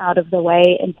temptation out of the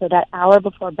way, and so that hour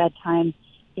before bedtime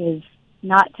is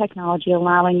not technology,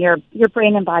 allowing your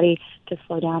brain and body to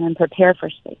slow down and prepare for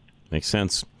sleep. Makes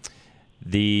sense.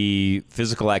 The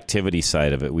physical activity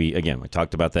side of it, we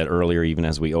talked about that earlier, even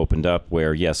as we opened up,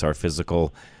 where, yes, our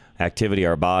physical activity,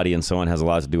 our body and so on has a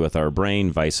lot to do with our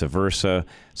brain, vice versa.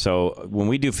 So when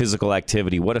we do physical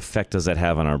activity, what effect does that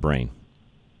have on our brain?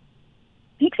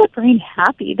 It makes our brain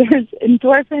happy. There's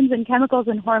endorphins and chemicals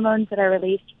and hormones that are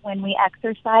released when we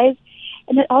exercise.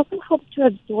 And it also helps to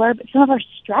absorb some of our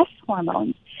stress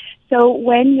hormones. So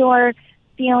when you're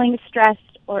feeling stressed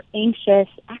or anxious,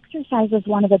 exercise is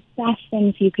one of the best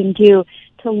things you can do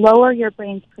to lower your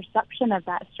brain's perception of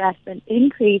that stress and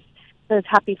increase those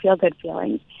happy, feel-good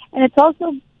feelings. And it's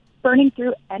also burning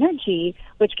through energy,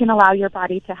 which can allow your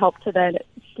body to help to then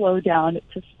slow down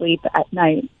to sleep at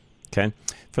night. Okay.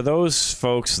 For those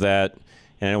folks that,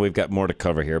 and I know we've got more to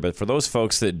cover here, but for those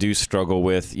folks that do struggle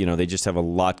with, they just have a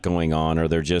lot going on, or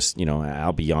they're just,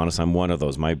 I'll be honest, I'm one of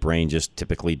those. My brain just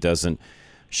typically doesn't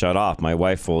shut off. My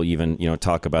wife will even,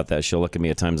 talk about that. She'll look at me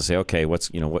at times and say, okay, what's,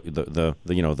 what the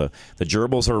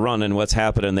gerbils are running, what's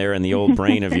happening there in the old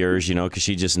brain of yours, because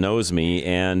she just knows me.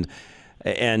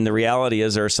 And the reality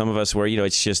is there are some of us where,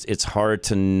 it's hard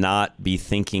to not be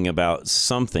thinking about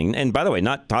something. And by the way,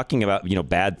 not talking about,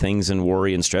 bad things and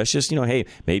worry and stress, just, hey,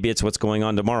 maybe it's what's going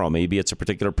on tomorrow. Maybe it's a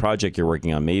particular project you're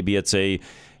working on. Maybe it's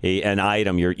an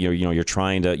item you're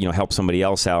trying to, help somebody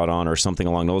else out on, or something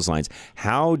along those lines.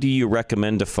 How do you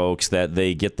recommend to folks that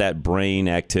they get that brain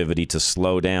activity to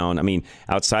slow down? I mean,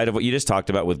 outside of what you just talked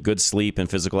about with good sleep and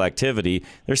physical activity,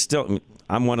 there's still,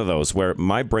 I'm one of those where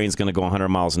my brain's going to go 100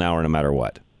 miles an hour no matter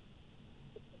what.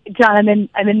 John,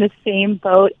 I'm in the same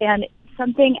boat, and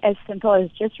something as simple as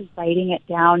just writing it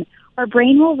down. Our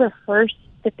brain will rehearse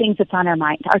the things that's on our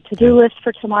mind, our to-do list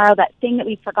for tomorrow, that thing that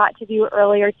we forgot to do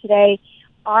earlier today.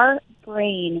 Our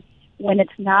brain, when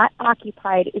it's not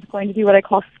occupied, is going to do what I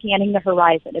call scanning the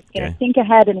horizon. It's going to think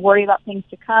ahead and worry about things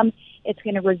to come. It's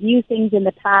going to review things in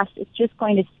the past. It's just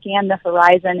going to scan the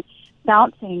horizon,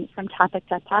 bouncing from topic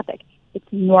to topic. It's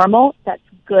normal. That's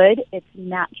good. It's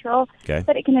natural.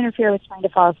 But it can interfere with trying to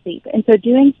fall asleep. And so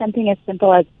doing something as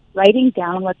simple as writing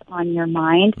down what's on your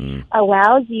mind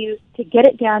allows you to get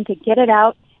it down, to get it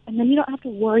out, and then you don't have to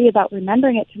worry about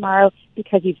remembering it tomorrow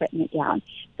because you've written it down.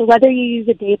 So whether you use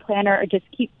a day planner or just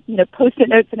keep, Post-it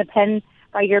notes and a pen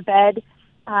by your bed,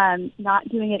 not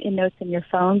doing it in notes in your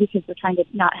phone because we're trying to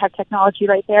not have technology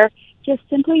right there, just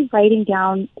simply writing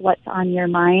down what's on your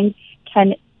mind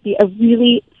can be a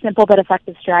really simple but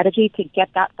effective strategy to get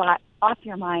that thought off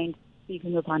your mind so you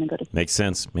can move on and go to sleep.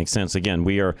 Makes sense. Again,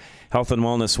 we are Health and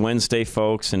Wellness Wednesday,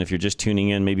 folks, and if you're just tuning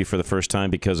in maybe for the first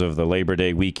time because of the Labor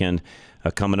Day weekend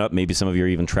coming up, maybe some of you are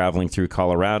even traveling through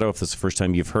Colorado. If this is the first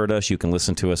time you've heard us, you can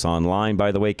listen to us online,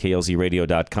 by the way,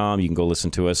 klzradio.com. You can go listen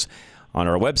to us on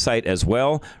our website as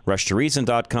well,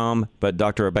 rushtoreason.com. But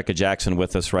Dr. Rebecca Jackson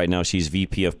with us right now. She's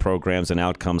VP of Programs and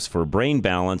Outcomes for Brain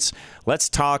Balance. Let's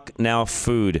talk now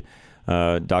food,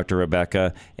 Dr.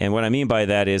 Rebecca. And what I mean by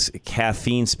that is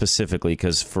caffeine specifically,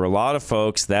 because for a lot of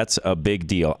folks, that's a big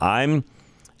deal.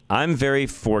 I'm very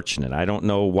fortunate. I don't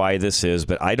know why this is,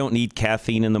 but I don't need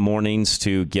caffeine in the mornings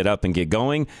to get up and get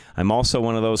going. I'm also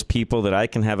one of those people that I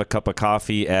can have a cup of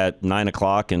coffee at 9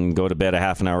 o'clock and go to bed a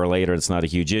half an hour later. It's not a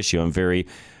huge issue. I'm very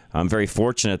I'm very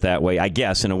fortunate that way, I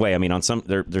guess, in a way. I mean,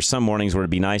 there's some mornings where it'd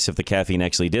be nice if the caffeine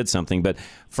actually did something. But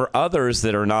for others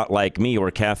that are not like me,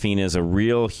 where caffeine is a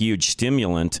real huge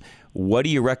stimulant, what do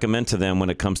you recommend to them when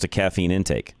it comes to caffeine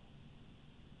intake?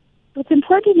 What's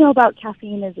important to know about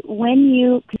caffeine is when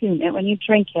you consume it, when you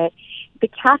drink it, the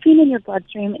caffeine in your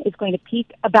bloodstream is going to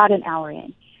peak about an hour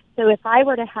in. So if I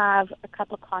were to have a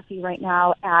cup of coffee right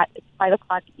now it's 5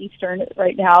 o'clock Eastern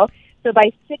right now, so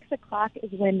by 6 o'clock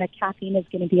is when the caffeine is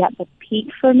going to be at the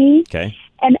peak for me. Okay.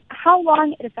 And how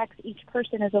long it affects each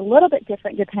person is a little bit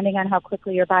different depending on how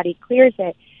quickly your body clears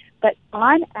it. But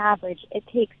on average, it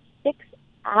takes 6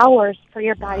 hours for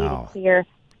your body to clear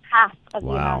half of the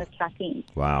amount of caffeine.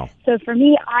 Wow. So for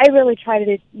me, I really try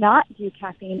to not do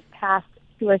caffeine past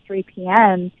 2 or 3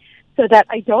 p.m. so that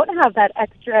I don't have that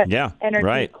extra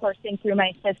energy coursing through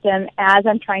my system as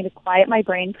I'm trying to quiet my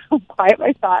brain, quiet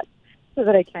my thoughts, so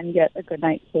that I can get a good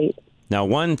night's sleep. Now,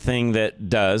 one thing that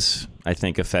does, I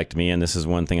think, affect me, and this is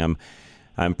one thing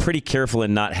I'm pretty careful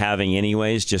in not having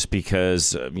anyways, just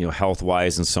because,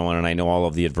 health-wise and so on, and I know all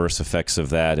of the adverse effects of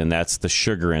that, and that's the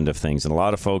sugar end of things. And a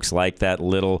lot of folks like that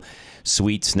little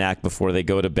sweet snack before they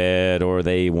go to bed, or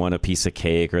they want a piece of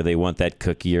cake, or they want that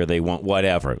cookie, or they want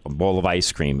whatever, a bowl of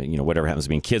ice cream, whatever happens to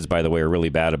be. And kids, by the way, are really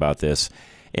bad about this.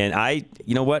 And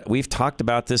you know what? We've talked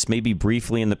about this maybe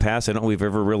briefly in the past. I don't know if we've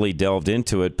ever really delved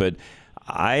into it, but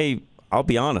I'll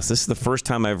be honest, this is the first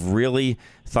time I've really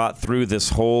thought through this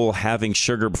whole having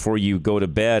sugar before you go to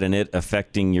bed and it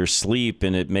affecting your sleep,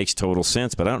 and it makes total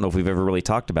sense, but I don't know if we've ever really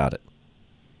talked about it.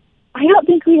 I don't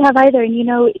think we have either. And,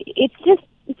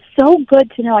 it's so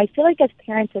good to know. I feel like as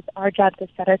parents, it's our job to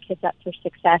set our kids up for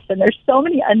success, and there's so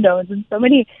many unknowns and so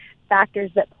many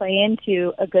factors that play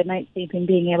into a good night's sleep and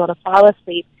being able to fall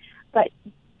asleep. But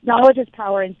knowledge is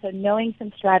power, and so knowing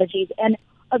some strategies and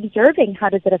observing how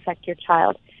does it affect your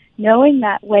child. Knowing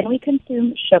that when we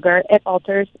consume sugar, it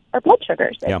alters our blood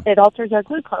sugars. It alters our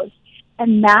glucose.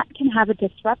 And that can have a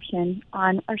disruption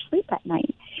on our sleep at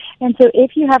night. And so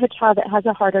if you have a child that has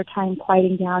a harder time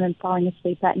quieting down and falling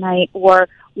asleep at night, or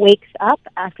wakes up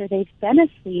after they've been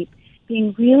asleep,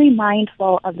 being really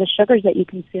mindful of the sugars that you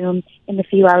consume in the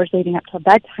few hours leading up till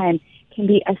bedtime can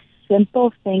be a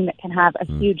simple thing that can have a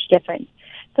huge difference.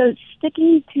 So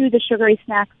sticking to the sugary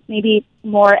snacks maybe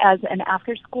more as an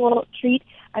after-school treat.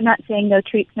 I'm not saying no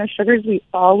treats, no sugars. We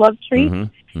all love treats,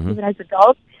 even as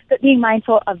adults. But being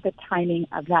mindful of the timing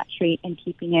of that treat and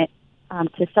keeping it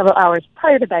to several hours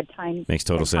prior to bedtime makes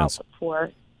total sense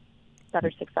for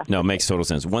better success. No, it makes total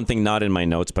sense. One thing not in my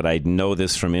notes, but I know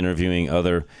this from interviewing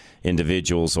other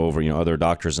individuals over, other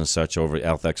doctors and such, over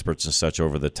health experts and such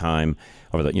over the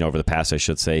past, I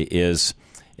should say, is,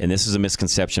 and this is a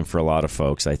misconception for a lot of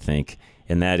folks, I think,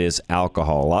 and that is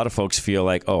alcohol. A lot of folks feel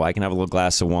like, I can have a little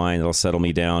glass of wine, it'll settle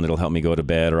me down, it'll help me go to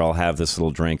bed, or I'll have this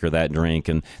little drink or that drink,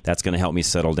 and that's going to help me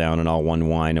settle down, and I'll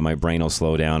unwind, and my brain will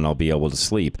slow down, and I'll be able to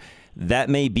sleep. That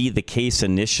may be the case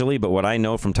initially, but what I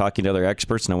know from talking to other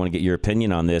experts, and I want to get your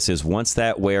opinion on this, is once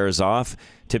that wears off,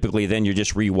 typically then you're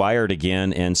just rewired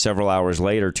again, and several hours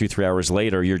later, 2-3 hours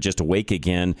later, you're just awake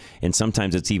again, and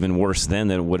sometimes it's even worse then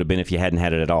than it would have been if you hadn't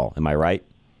had it at all. Am I right?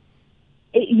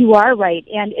 You are right.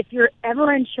 And if you're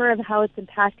ever unsure of how it's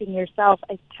impacting yourself,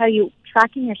 I tell you,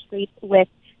 tracking your sleep with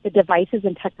the devices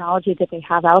and technology that they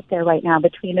have out there right now,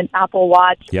 between an Apple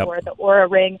Watch or the Oura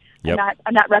Ring.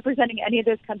 I'm not representing any of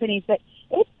those companies, but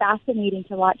it's fascinating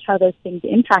to watch how those things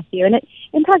impact you. And it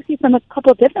impacts you from a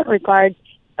couple different regards.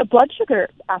 A blood sugar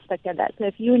aspect of that. So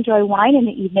if you enjoy wine in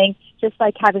the evening, just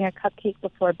like having a cupcake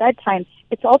before bedtime,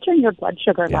 it's altering your blood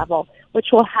sugar level, which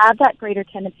will have that greater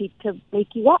tendency to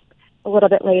wake you up a little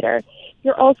bit later.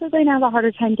 You're also going to have a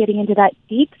harder time getting into that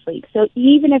deep sleep. So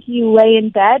even if you lay in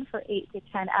bed for 8 to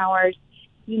 10 hours,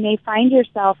 you may find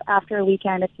yourself after a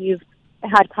weekend, if you've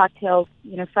had cocktails,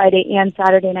 Friday and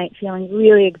Saturday night, feeling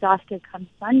really exhausted come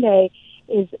Sunday,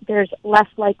 there's less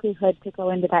likelihood to go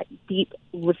into that deep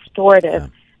restorative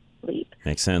sleep.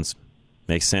 Makes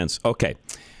sense. Okay.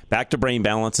 Back to brain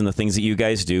balance and the things that you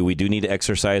guys do. We do need to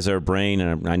exercise our brain,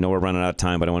 and I know we're running out of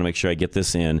time, but I want to make sure I get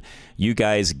this in. You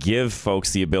guys give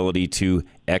folks the ability to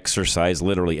exercise,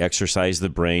 literally exercise the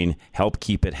brain, help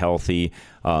keep it healthy,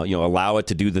 allow it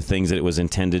to do the things that it was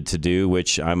intended to do,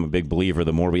 which I'm a big believer.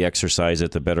 The more we exercise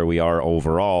it, the better we are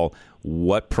overall.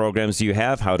 What programs do you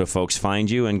have? How do folks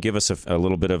find you? And give us a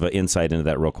little bit of an insight into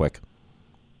that real quick.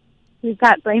 We've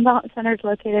got brain balance centers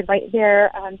located right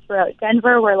there throughout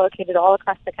Denver. We're located all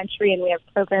across the country, and we have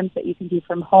programs that you can do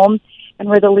from home. And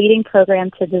we're the leading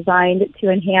program designed to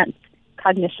enhance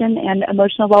cognition and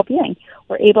emotional well-being.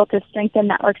 We're able to strengthen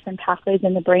networks and pathways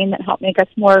in the brain that help make us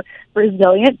more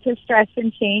resilient to stress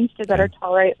and change, to better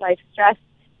tolerate life stress,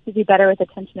 to do better with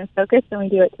attention and focus, and we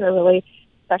do it through a really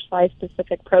specialized,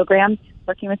 specific program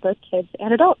working with both kids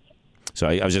and adults. So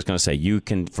I was just going to say, you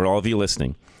can, for all of you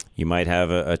listening, you might have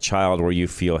a child where you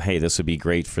feel, hey, this would be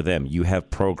great for them. You have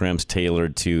programs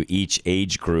tailored to each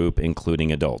age group,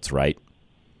 including adults, right?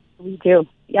 We do.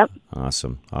 Yep.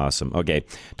 Awesome. Okay.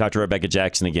 Dr. Rebecca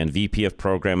Jackson, again, VP of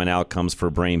Program and Outcomes for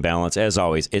Brain Balance. As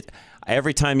always,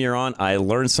 every time you're on, I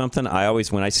learn something.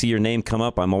 When I see your name come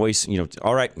up, I'm always,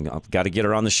 all right, I've got to get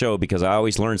her on the show because I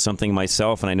always learn something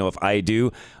myself. And I know if I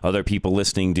do, other people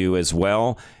listening do as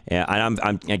well. And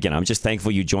I'm just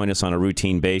thankful you join us on a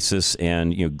routine basis,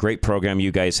 and, great program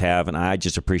you guys have. And I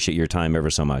just appreciate your time ever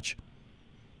so much.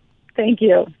 Thank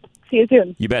you. See you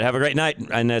soon. You bet. Have a great night.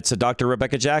 And that's Dr.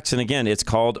 Rebecca Jackson. Again, it's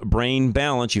called Brain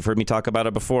Balance. You've heard me talk about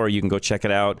it before. You can go check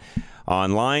it out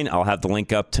online. I'll have the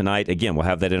link up tonight. Again, we'll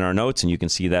have that in our notes, and you can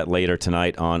see that later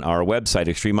tonight on our website.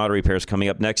 Extreme Auto Repair is coming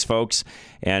up next, folks.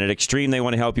 And at Extreme, they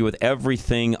want to help you with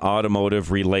everything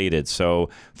automotive related. So,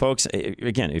 folks,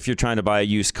 again, if you're trying to buy a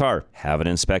used car, have it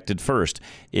inspected first.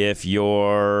 If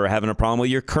you're having a problem with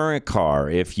your current car,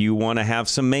 if you want to have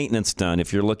some maintenance done,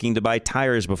 if you're looking to buy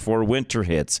tires before winter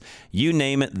hits, you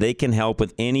name it, they can help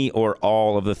with any or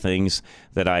all of the things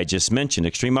that I just mentioned.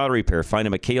 Extreme Auto Repair. Find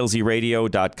them at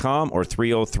klzradio.com or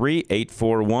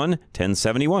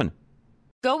 303-841-1071.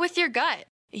 Go with your gut.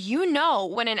 You know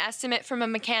when an estimate from a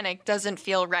mechanic doesn't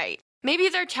feel right. Maybe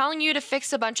they're telling you to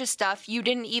fix a bunch of stuff you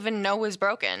didn't even know was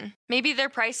broken. Maybe their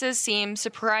prices seem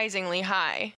surprisingly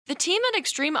high. The team at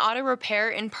Extreme Auto Repair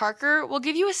in Parker will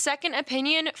give you a second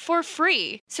opinion for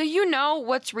free, so you know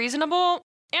what's reasonable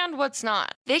and what's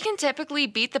not. They can typically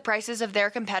beat the prices of their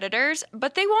competitors,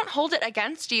 but they won't hold it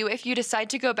against you if you decide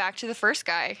to go back to the first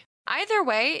guy. Either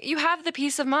way, you have the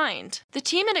peace of mind. The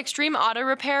team at Extreme Auto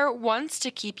Repair wants to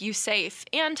keep you safe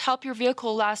and help your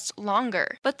vehicle last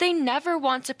longer, but they never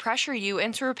want to pressure you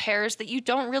into repairs that you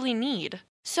don't really need.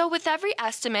 So with every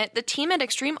estimate, the team at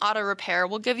Extreme Auto Repair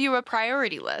will give you a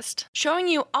priority list, showing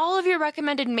you all of your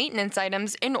recommended maintenance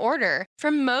items in order,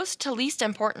 from most to least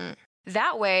important.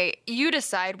 That way, you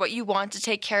decide what you want to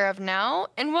take care of now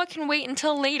and what can wait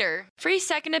until later. Free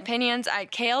second opinions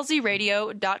at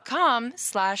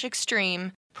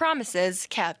klzradio.com/extreme. Promises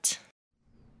kept.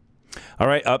 All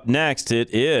right, up next, it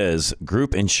is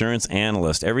Group Insurance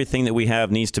Analyst. Everything that we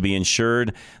have needs to be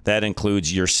insured. That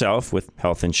includes yourself with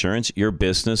health insurance, your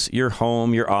business, your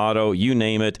home, your auto, you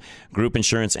name it. Group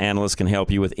Insurance Analyst can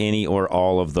help you with any or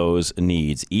all of those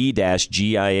needs.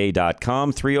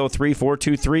 e-gia.com,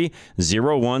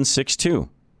 303-423-0162.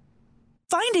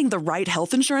 Finding the right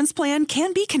health insurance plan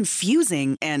can be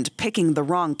confusing, and picking the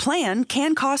wrong plan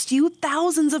can cost you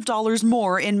thousands of dollars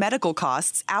more in medical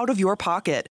costs out of your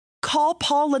pocket. Call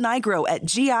Paul Lenigro at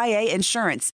GIA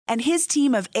Insurance, and his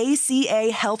team of ACA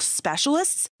health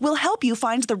specialists will help you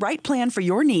find the right plan for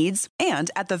your needs and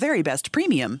at the very best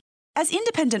premium. As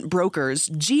independent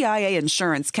brokers, GIA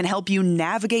Insurance can help you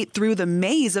navigate through the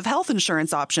maze of health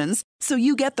insurance options so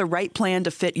you get the right plan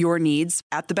to fit your needs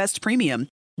at the best premium.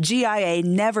 GIA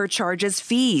never charges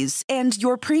fees, and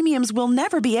your premiums will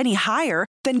never be any higher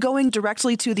than going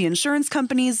directly to the insurance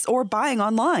companies or buying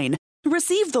online.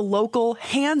 Receive the local,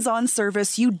 hands-on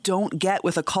service you don't get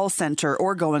with a call center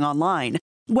or going online.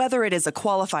 Whether it is a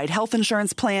qualified health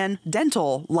insurance plan,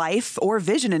 dental, life, or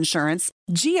vision insurance,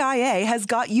 GIA has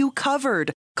got you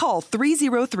covered. Call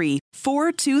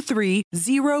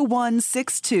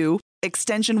 303-423-0162,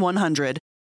 extension 100.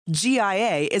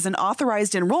 GIA is an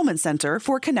authorized enrollment center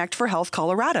for Connect for Health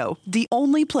Colorado, the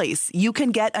only place you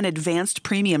can get an advanced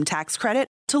premium tax credit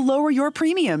to lower your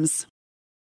premiums.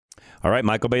 All right,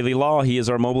 Michael Bailey Law, he is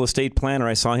our mobile estate planner.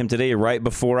 I saw him today right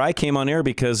before I came on air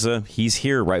because he's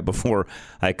here right before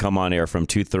I come on air from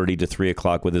 2:30 to 3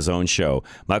 o'clock with his own show.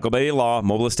 Michael Bailey Law,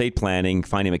 mobile estate planning.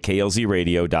 Find him at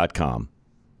klzradio.com.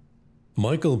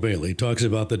 Michael Bailey talks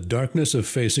about the darkness of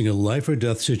facing a life or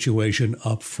death situation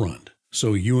up front,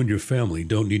 so you and your family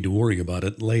don't need to worry about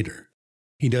it later.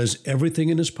 He does everything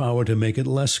in his power to make it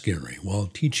less scary while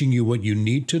teaching you what you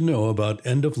need to know about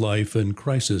end-of-life and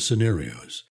crisis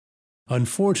scenarios.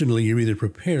 Unfortunately, you're either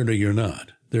prepared or you're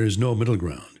not. There is no middle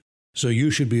ground. So you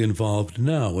should be involved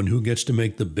now in who gets to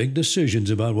make the big decisions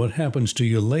about what happens to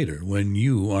you later when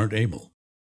you aren't able.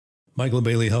 Michael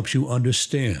Bailey helps you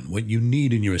understand what you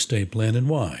need in your estate plan and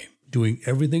why, doing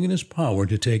everything in his power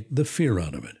to take the fear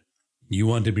out of it. You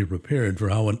want to be prepared for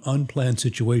how an unplanned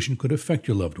situation could affect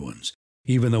your loved ones,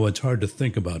 even though it's hard to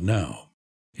think about now.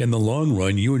 In the long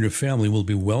run, you and your family will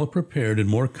be well prepared and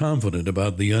more confident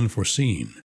about the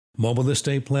unforeseen. Mobile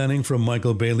estate planning from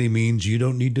Michael Bailey means you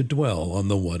don't need to dwell on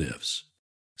the what-ifs.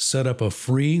 Set up a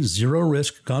free,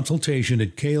 zero-risk consultation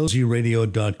at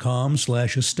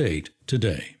klzradio.com/estate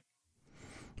today.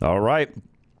 All right.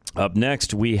 Up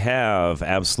next, we have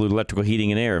Absolute Electrical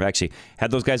Heating and Air. I've actually had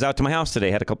those guys out to my house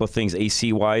today. Had a couple of things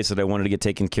AC-wise that I wanted to get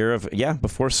taken care of. Yeah,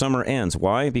 before summer ends.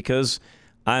 Why? Because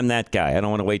I'm that guy. I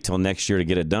don't want to wait till next year to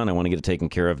get it done. I want to get it taken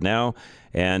care of now.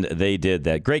 And they did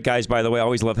that. Great guys, by the way.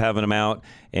 Always love having them out.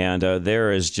 And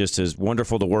they're just as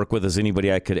wonderful to work with as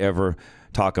anybody I could ever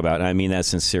talk about. And I mean that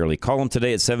sincerely. Call them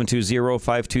today at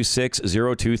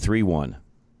 720-526-0231.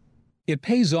 It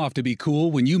pays off to be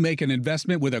cool when you make an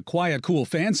investment with a Quiet Cool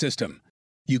fan system.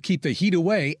 You keep the heat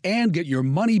away and get your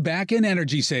money back in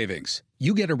energy savings.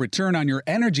 You get a return on your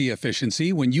energy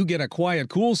efficiency when you get a Quiet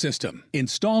Cool system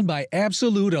installed by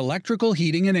Absolute Electrical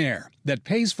Heating and Air that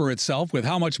pays for itself with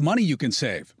how much money you can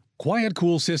save. Quiet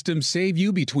Cool systems save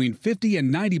you between 50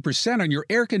 and 90% on your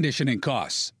air conditioning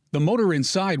costs. The motor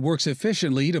inside works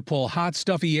efficiently to pull hot,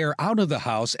 stuffy air out of the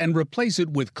house and replace it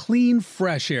with clean,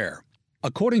 fresh air.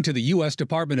 According to the U.S.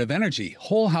 Department of Energy,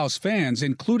 whole house fans,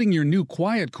 including your new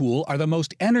Quiet Cool, are the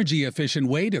most energy-efficient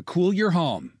way to cool your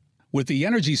home. With the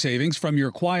energy savings from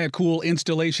your Quiet Cool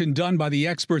installation done by the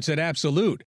experts at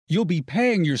Absolute, you'll be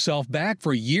paying yourself back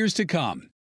for years to come.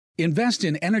 Invest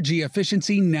in energy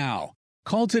efficiency now.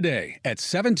 Call today at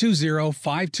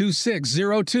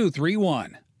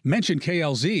 720-526-0231. Mention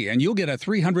KLZ and you'll get a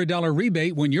 $300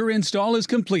 rebate when your install is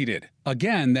completed.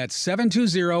 Again, that's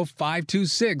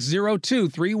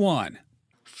 720-526-0231.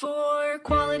 For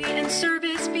quality and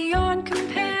service beyond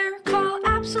compare, call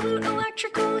Absolute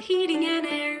Electrical Heating and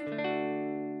Air.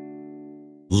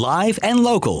 Live and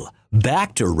local.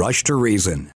 Back to Rush to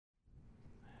Reason.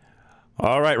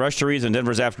 All right, Rush to Reason,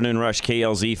 Denver's Afternoon Rush,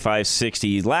 KLZ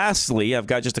 560. Lastly, I've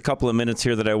got just a couple of minutes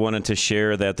here that I wanted to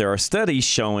share that there are studies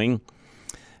showing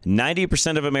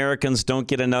 90% of Americans don't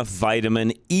get enough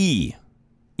vitamin E.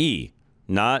 E,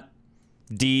 not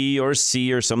D or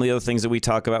C or some of the other things that we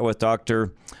talk about with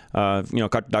Dr.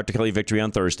 Kelly Victory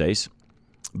on Thursdays,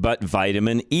 but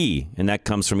vitamin E, and that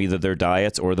comes from either their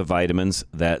diets or the vitamins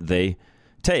that they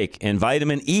take. And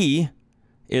vitamin E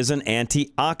is an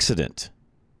antioxidant.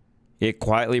 It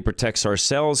quietly protects our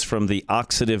cells from the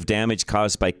oxidative damage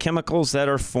caused by chemicals that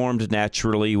are formed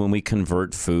naturally when we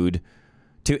convert food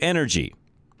to energy.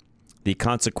 The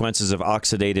consequences of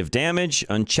oxidative damage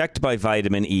unchecked by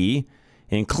vitamin E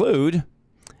include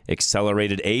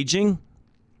accelerated aging,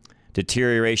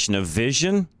 deterioration of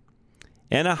vision,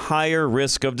 and a higher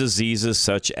risk of diseases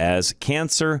such as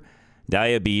cancer,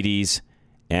 diabetes,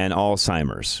 and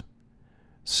Alzheimer's.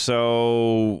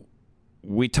 So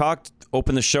we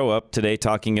opened the show up today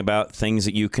talking about things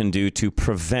that you can do to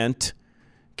prevent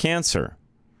cancer.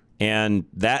 And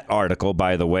that article,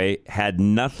 by the way, had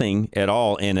nothing at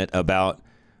all in it about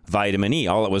vitamin E.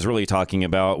 All it was really talking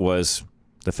about was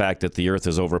the fact that the earth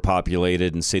is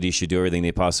overpopulated and cities should do everything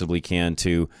they possibly can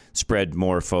to spread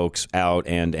more folks out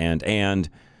and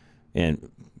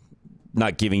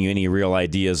not giving you any real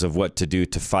ideas of what to do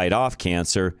to fight off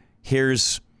cancer.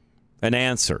 Here's an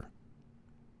answer.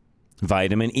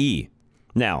 Vitamin E.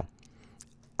 Now,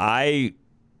 I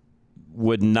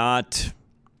would not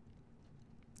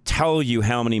tell you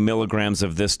how many milligrams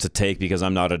of this to take because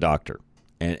I'm not a doctor,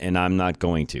 and I'm not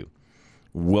going to.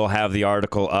 We'll have the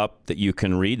article up that you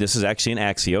can read. This is actually in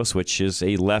Axios, which is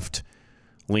a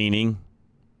left-leaning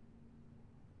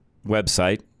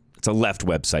website. It's a left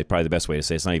website, probably the best way to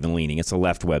say it. It's not even leaning. It's a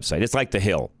left website. It's like The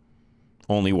Hill,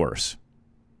 only worse.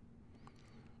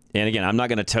 And again, I'm not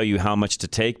going to tell you how much to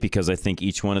take because I think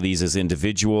each one of these is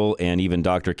individual, and even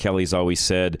Dr. Kelly's always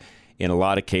said in a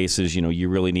lot of cases, you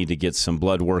really need to get some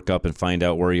blood work up and find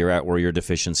out where you're at, where your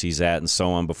deficiency's at, and so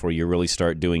on before you really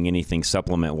start doing anything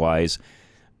supplement-wise.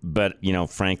 But,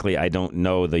 frankly, I don't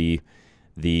know the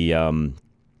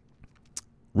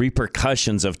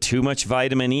repercussions of too much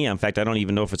vitamin E. In fact, I don't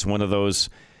even know if it's one of those,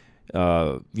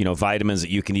 vitamins that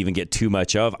you can even get too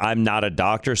much of. I'm not a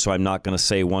doctor, so I'm not going to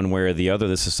say one way or the other.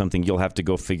 This is something you'll have to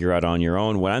go figure out on your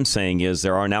own. What I'm saying is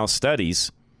there are now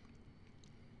studies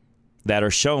that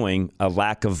are showing a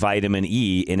lack of vitamin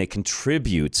E, and it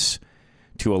contributes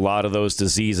to a lot of those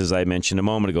diseases I mentioned a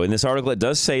moment ago. In this article, it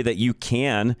does say that you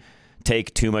can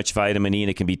take too much vitamin E, and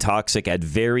it can be toxic at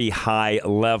very high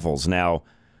levels. Now,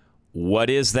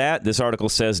 what is that? This article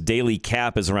says daily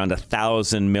cap is around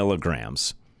 1,000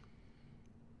 milligrams.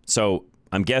 So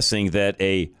I'm guessing that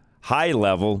a high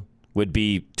level would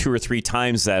be 2 or 3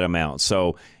 times that amount.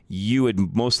 So you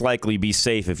would most likely be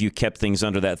safe if you kept things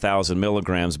under that 1,000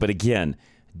 milligrams. But again,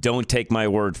 don't take my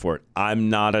word for it. I'm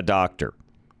not a doctor.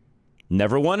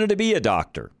 Never wanted to be a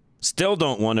doctor. Still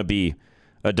don't want to be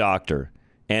a doctor.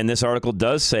 And this article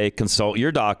does say consult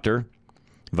your doctor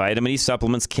Vitamin E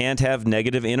supplements can't have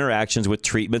negative interactions with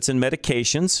treatments and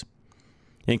medications,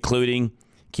 including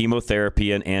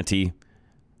chemotherapy and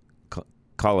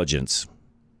anti-coagulants.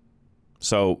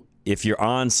 So if you're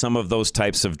on some of those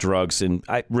types of drugs, and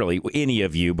any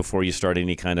of you, before you start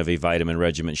any kind of a vitamin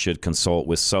regimen, should consult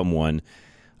with someone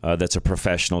that's a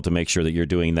professional to make sure that you're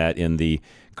doing that in the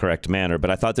correct manner.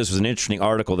 But I thought this was an interesting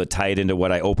article that tied into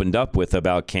what I opened up with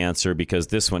about cancer, because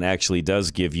this one actually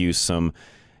does give you some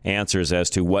answers as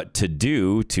to what to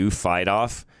do to fight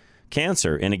off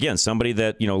cancer. And again, somebody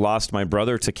that, lost my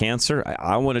brother to cancer,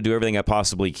 I want to do everything I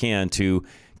possibly can to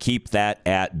keep that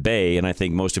at bay. And I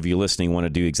think most of you listening want to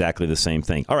do exactly the same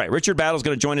thing. All right, Richard Battle's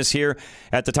going to join us here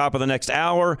at the top of the next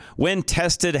hour. When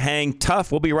tested, hang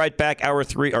tough. We'll be right back. Hour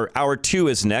 2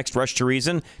 is next. Rush to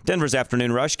Reason, Denver's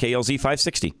Afternoon Rush, KLZ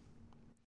 560.